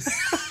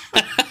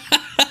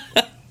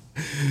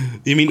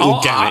 You mean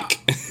organic?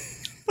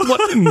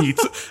 What meat?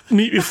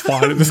 Meat is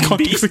fine in this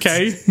context,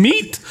 okay?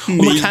 Meat or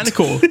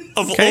mechanical?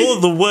 Of Okay? all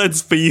the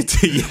words for you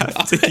to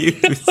have to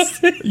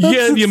use.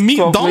 Yeah, your meat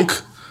Probably.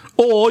 donk,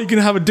 or you can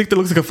have a dick that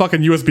looks like a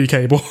fucking USB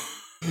cable.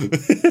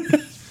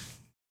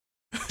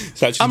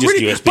 It's actually I'm just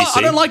really, USB-C. but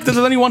I don't like that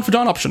there's only one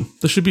vagina option.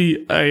 There should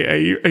be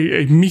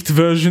a meat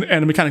version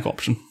and a mechanical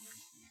option.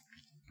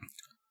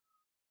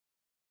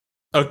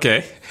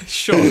 Okay,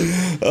 sure.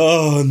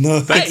 Oh, no.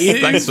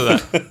 Thanks for that.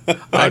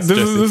 Thanks, This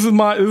Jesse. is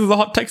the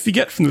hot text you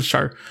get from this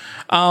show.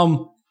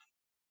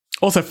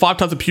 Also, 5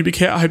 types of pubic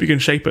hair. I hope you can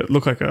shape it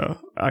look like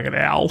an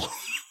owl.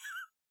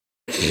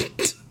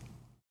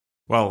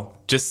 Well,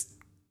 just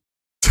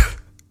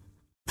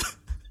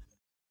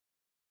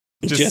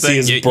Jesse saying,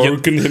 has you-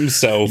 broken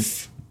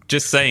himself.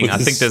 Just saying, With I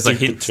this think there's a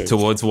stupid hint joke.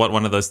 towards what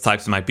one of those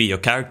types might be. Your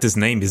character's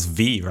name is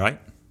V, right?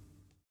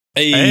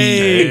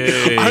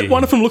 Hey. I hope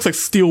one of them looks like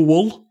steel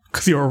wool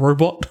because you're a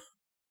robot.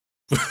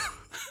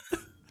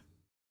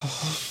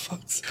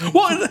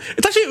 Well,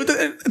 it's actually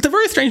it's a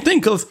very strange thing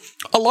because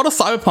a lot of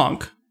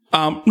cyberpunk,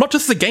 not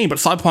just the game, but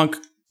cyberpunk,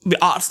 the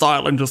art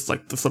style and just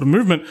like the sort of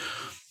movement,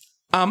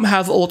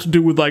 has a lot to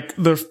do with like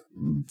the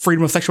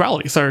freedom of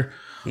sexuality. So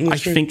I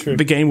think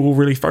the game will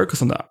really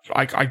focus on that.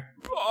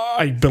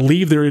 I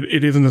believe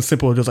it isn't as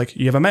simple as just like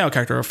you have a male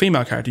character or a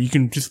female character. You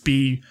can just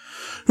be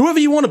whoever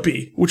you want to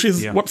be, which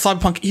is what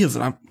cyberpunk is.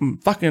 And I'm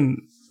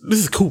fucking, this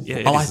is cool. Yeah,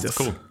 I like it's this.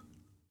 cool.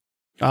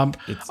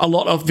 A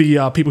lot of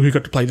the people who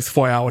got to play this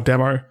 4-hour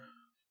demo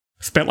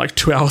spent like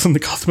 2 hours on the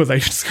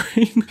customization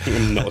screen.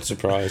 I'm not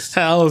surprised.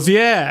 Hells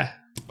yeah.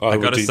 I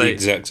would gotta do say- the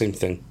exact same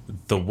thing.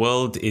 The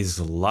world is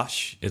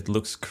lush. It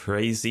looks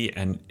crazy,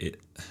 and it,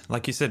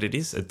 like you said,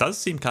 it does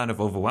seem kind of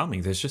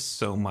overwhelming. There's just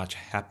so much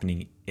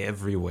happening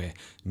everywhere.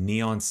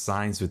 Neon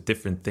signs with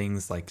different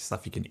things, like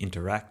stuff you can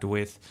interact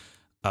with.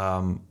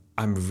 I'm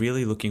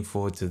really looking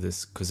forward to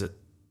this because it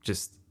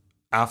just,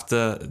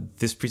 after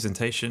this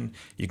presentation,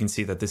 you can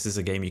see that this is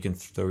a game you can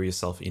throw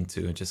yourself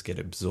into and just get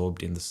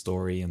absorbed in the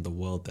story and the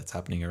world that's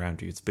happening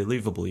around you. It's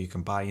believable. You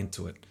can buy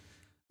into it.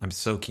 I'm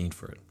so keen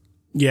for it.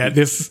 Yeah,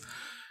 it's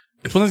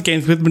one of those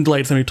games that have been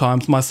delayed so many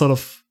times. My sort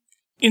of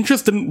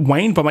interest didn't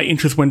wane, but my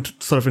interest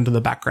went sort of into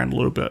the background a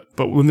little bit.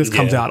 But when this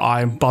comes out,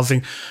 I'm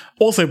buzzing.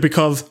 Also,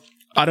 because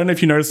I don't know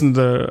if you noticed in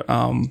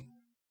the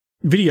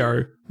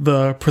video,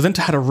 the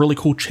presenter had a really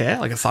cool chair,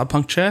 like a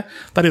cyberpunk chair.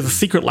 That is a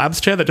Secret Labs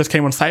chair that just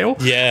came on sale.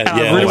 Yeah, and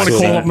yeah, I really I want to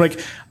saw call that. them like,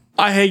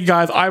 hey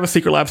guys, I have a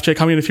Secret Labs chair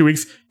coming in a few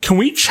weeks. Can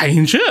we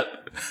change it?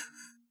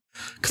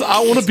 Because I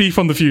want to be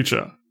from the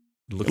future.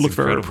 It looks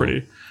very incredible.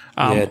 pretty.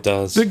 Yeah, it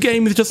does. The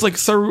game is just like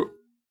so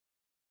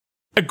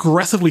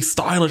aggressively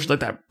stylish, like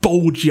that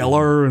bold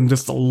yellow and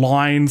just the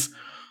lines.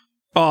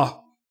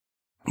 Oh,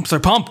 I'm so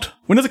pumped.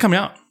 When does it come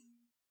out?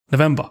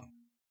 November.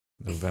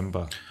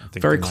 November. I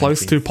think Very the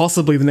close 19th. to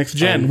possibly the next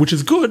gen, which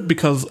is good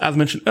because, as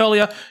mentioned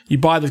earlier, you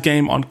buy this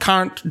game on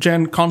current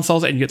gen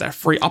consoles and you get that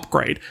free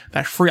upgrade.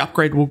 That free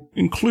upgrade will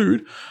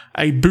include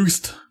a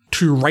boost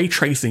to ray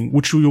tracing,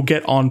 which you'll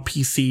get on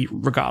PC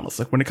regardless.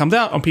 Like when it comes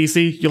out on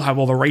PC, you'll have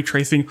all the ray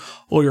tracing,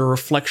 all your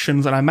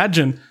reflections, and I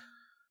imagine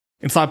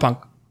in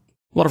Cyberpunk, a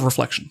lot of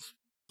reflections.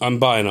 I'm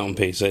buying it on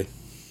PC.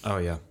 Oh,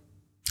 yeah.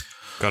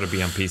 Gotta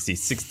be on PC.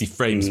 60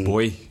 frames,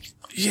 boy.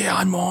 Yeah,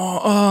 I'm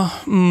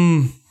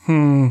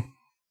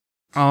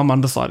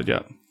undecided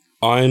yet.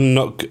 I'm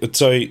not.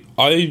 So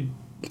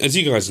as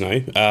you guys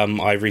know,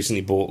 I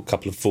recently bought a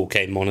couple of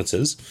 4K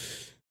monitors,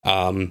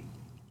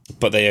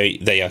 but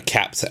they are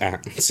capped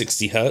at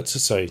 60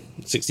 hertz, so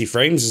 60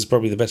 frames is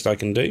probably the best I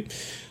can do.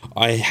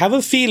 I have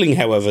a feeling,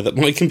 however, that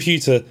my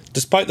computer,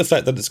 despite the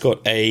fact that it's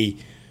got a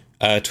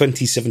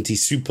 2070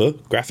 Super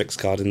graphics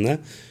card in there,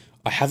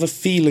 I have a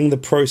feeling the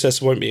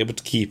processor won't be able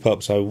to keep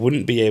up, so I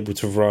wouldn't be able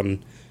to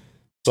run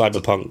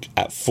Cyberpunk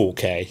at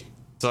 4K.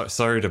 So,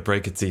 sorry to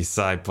break it to you,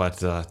 Si, but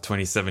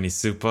 2070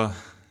 Super,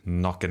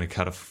 not going to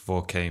cut a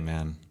 4K,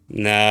 man.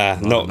 Nah,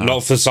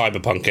 not for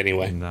Cyberpunk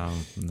anyway. No.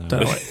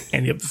 Don't know what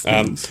any of this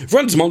means.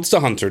 Runs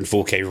Monster Hunter in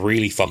 4K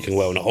really fucking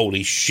well, and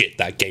holy shit,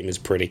 that game is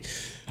pretty.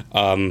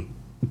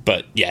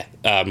 But yeah,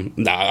 I'm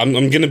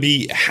going to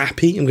be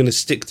happy. I'm going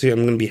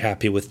to be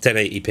happy with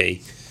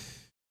 1080p.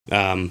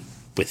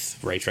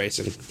 With ray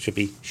tracing,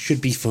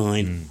 should be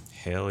fine.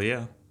 Hell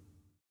yeah.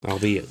 I'll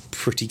be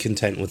pretty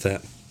content with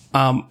that.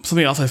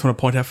 Something else I just want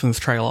to point out from this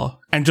trailer,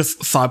 and just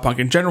Cyberpunk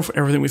in general, for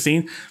everything we've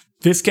seen,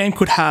 this game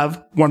could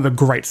have one of the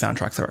great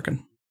soundtracks, I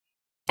reckon.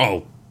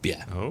 Oh,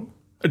 yeah. Oh?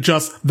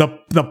 Just the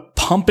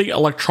pumping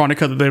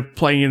electronica that they're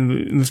playing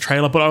in this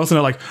trailer, but I also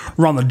know, like,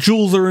 Run the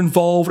Jewels are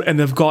involved, and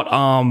they've got,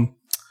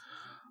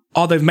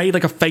 they've made,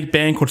 like, a fake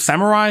band called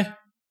Samurai,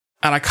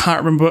 and I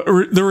can't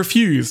remember, The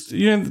Refused.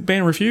 You know the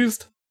band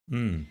Refused?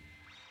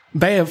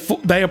 They are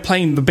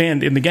playing the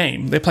band in the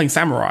game. They're playing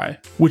Samurai,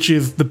 which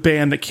is the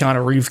band that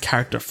Keanu Reeves'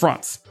 character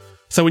fronts.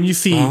 So when you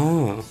see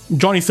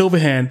Johnny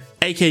Silverhand,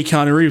 aka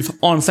Keanu Reeves,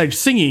 on stage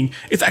singing,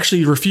 it's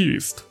actually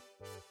Refused.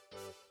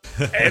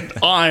 And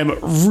I'm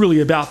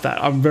really about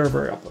that. I'm very,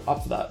 very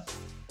up for that.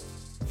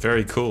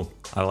 Very cool.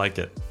 I like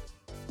it.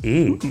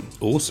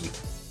 Awesome.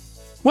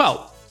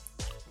 Well,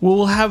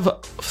 we'll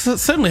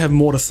certainly have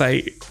more to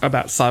say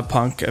about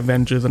Cyberpunk,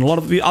 Avengers, and a lot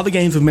of the other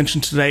games we've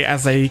mentioned today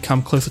as they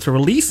come closer to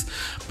release.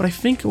 But I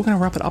think we're going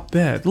to wrap it up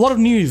there. A lot of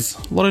news.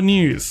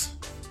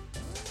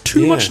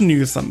 Too much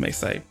news, some may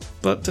say.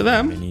 But to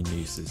them,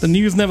 the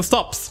news never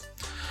stops.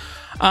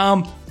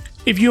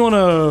 If you want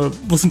to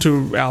listen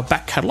to our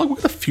back catalogue,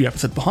 we've got a few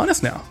episodes behind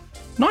us now.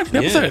 19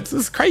 episodes.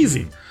 This is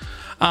crazy.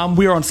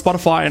 We are on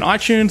Spotify and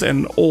iTunes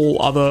and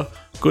all other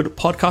good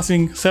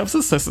podcasting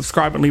services. So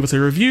subscribe and leave us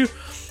a review.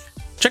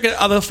 Check out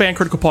other Fan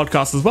Critical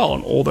podcasts as well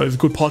on all those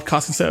good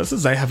podcasting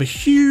services. They have a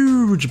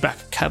huge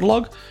back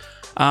catalogue.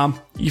 If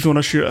you want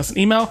to shoot us an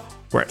email,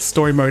 we're at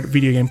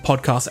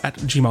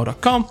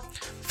storymodevideogamepodcast@gmail.com.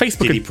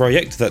 Facebook CD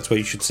Projekt, that's where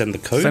you should send the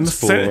codes send us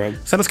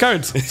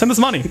codes. Send us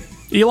money.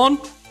 Elon,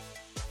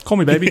 call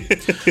me baby.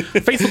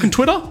 Facebook and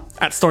Twitter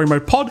at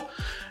StoryModePod.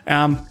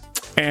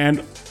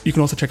 And you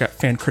can also check out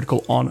Fan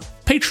Critical on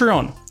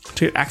Patreon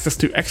to get access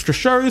to extra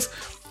shows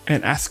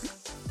and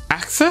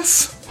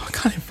access? I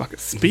can't even fucking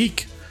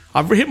speak.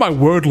 I've hit my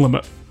word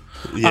limit.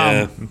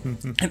 Yeah.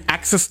 And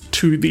access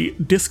to the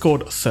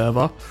Discord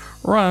server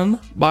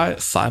run by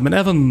Simon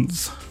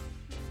Evans.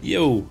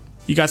 Yo.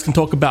 You guys can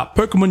talk about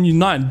Pokemon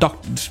Unite and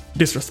Dr.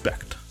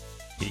 Disrespect.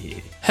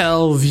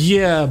 Hell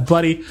yeah,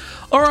 buddy.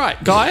 All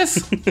right, guys.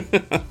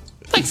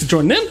 Thanks for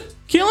joining in.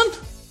 Keelan?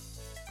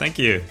 Thank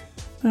you.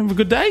 Have a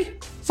good day.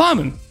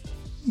 Simon?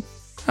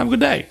 Have a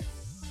good day.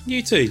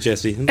 You too,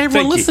 Jesse.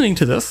 Everyone listening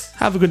to this,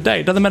 have a good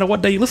day. Doesn't matter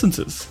what day you listen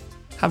to this.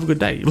 Have a good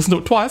day. You listen to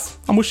it twice,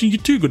 I'm wishing you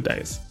 2 good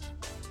days.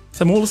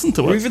 So more listen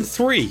to it. Or even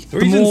 3.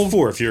 Or even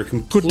 4 if you're a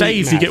complete good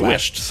days you get lad.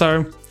 wished.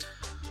 So,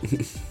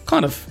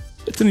 kind of,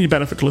 it's in your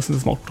benefit to listen to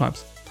this multiple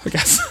times, I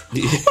guess.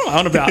 What am I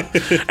on about?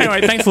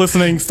 Anyway, thanks for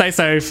listening. Stay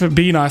safe.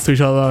 Be nice to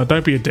each other.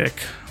 Don't be a dick.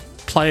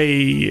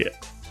 Play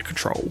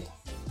Control.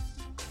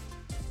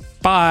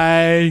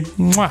 Bye.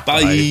 Mwah.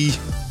 Bye.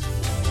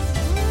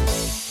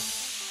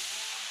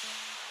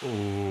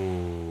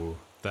 Ooh,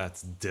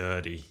 that's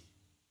dirty.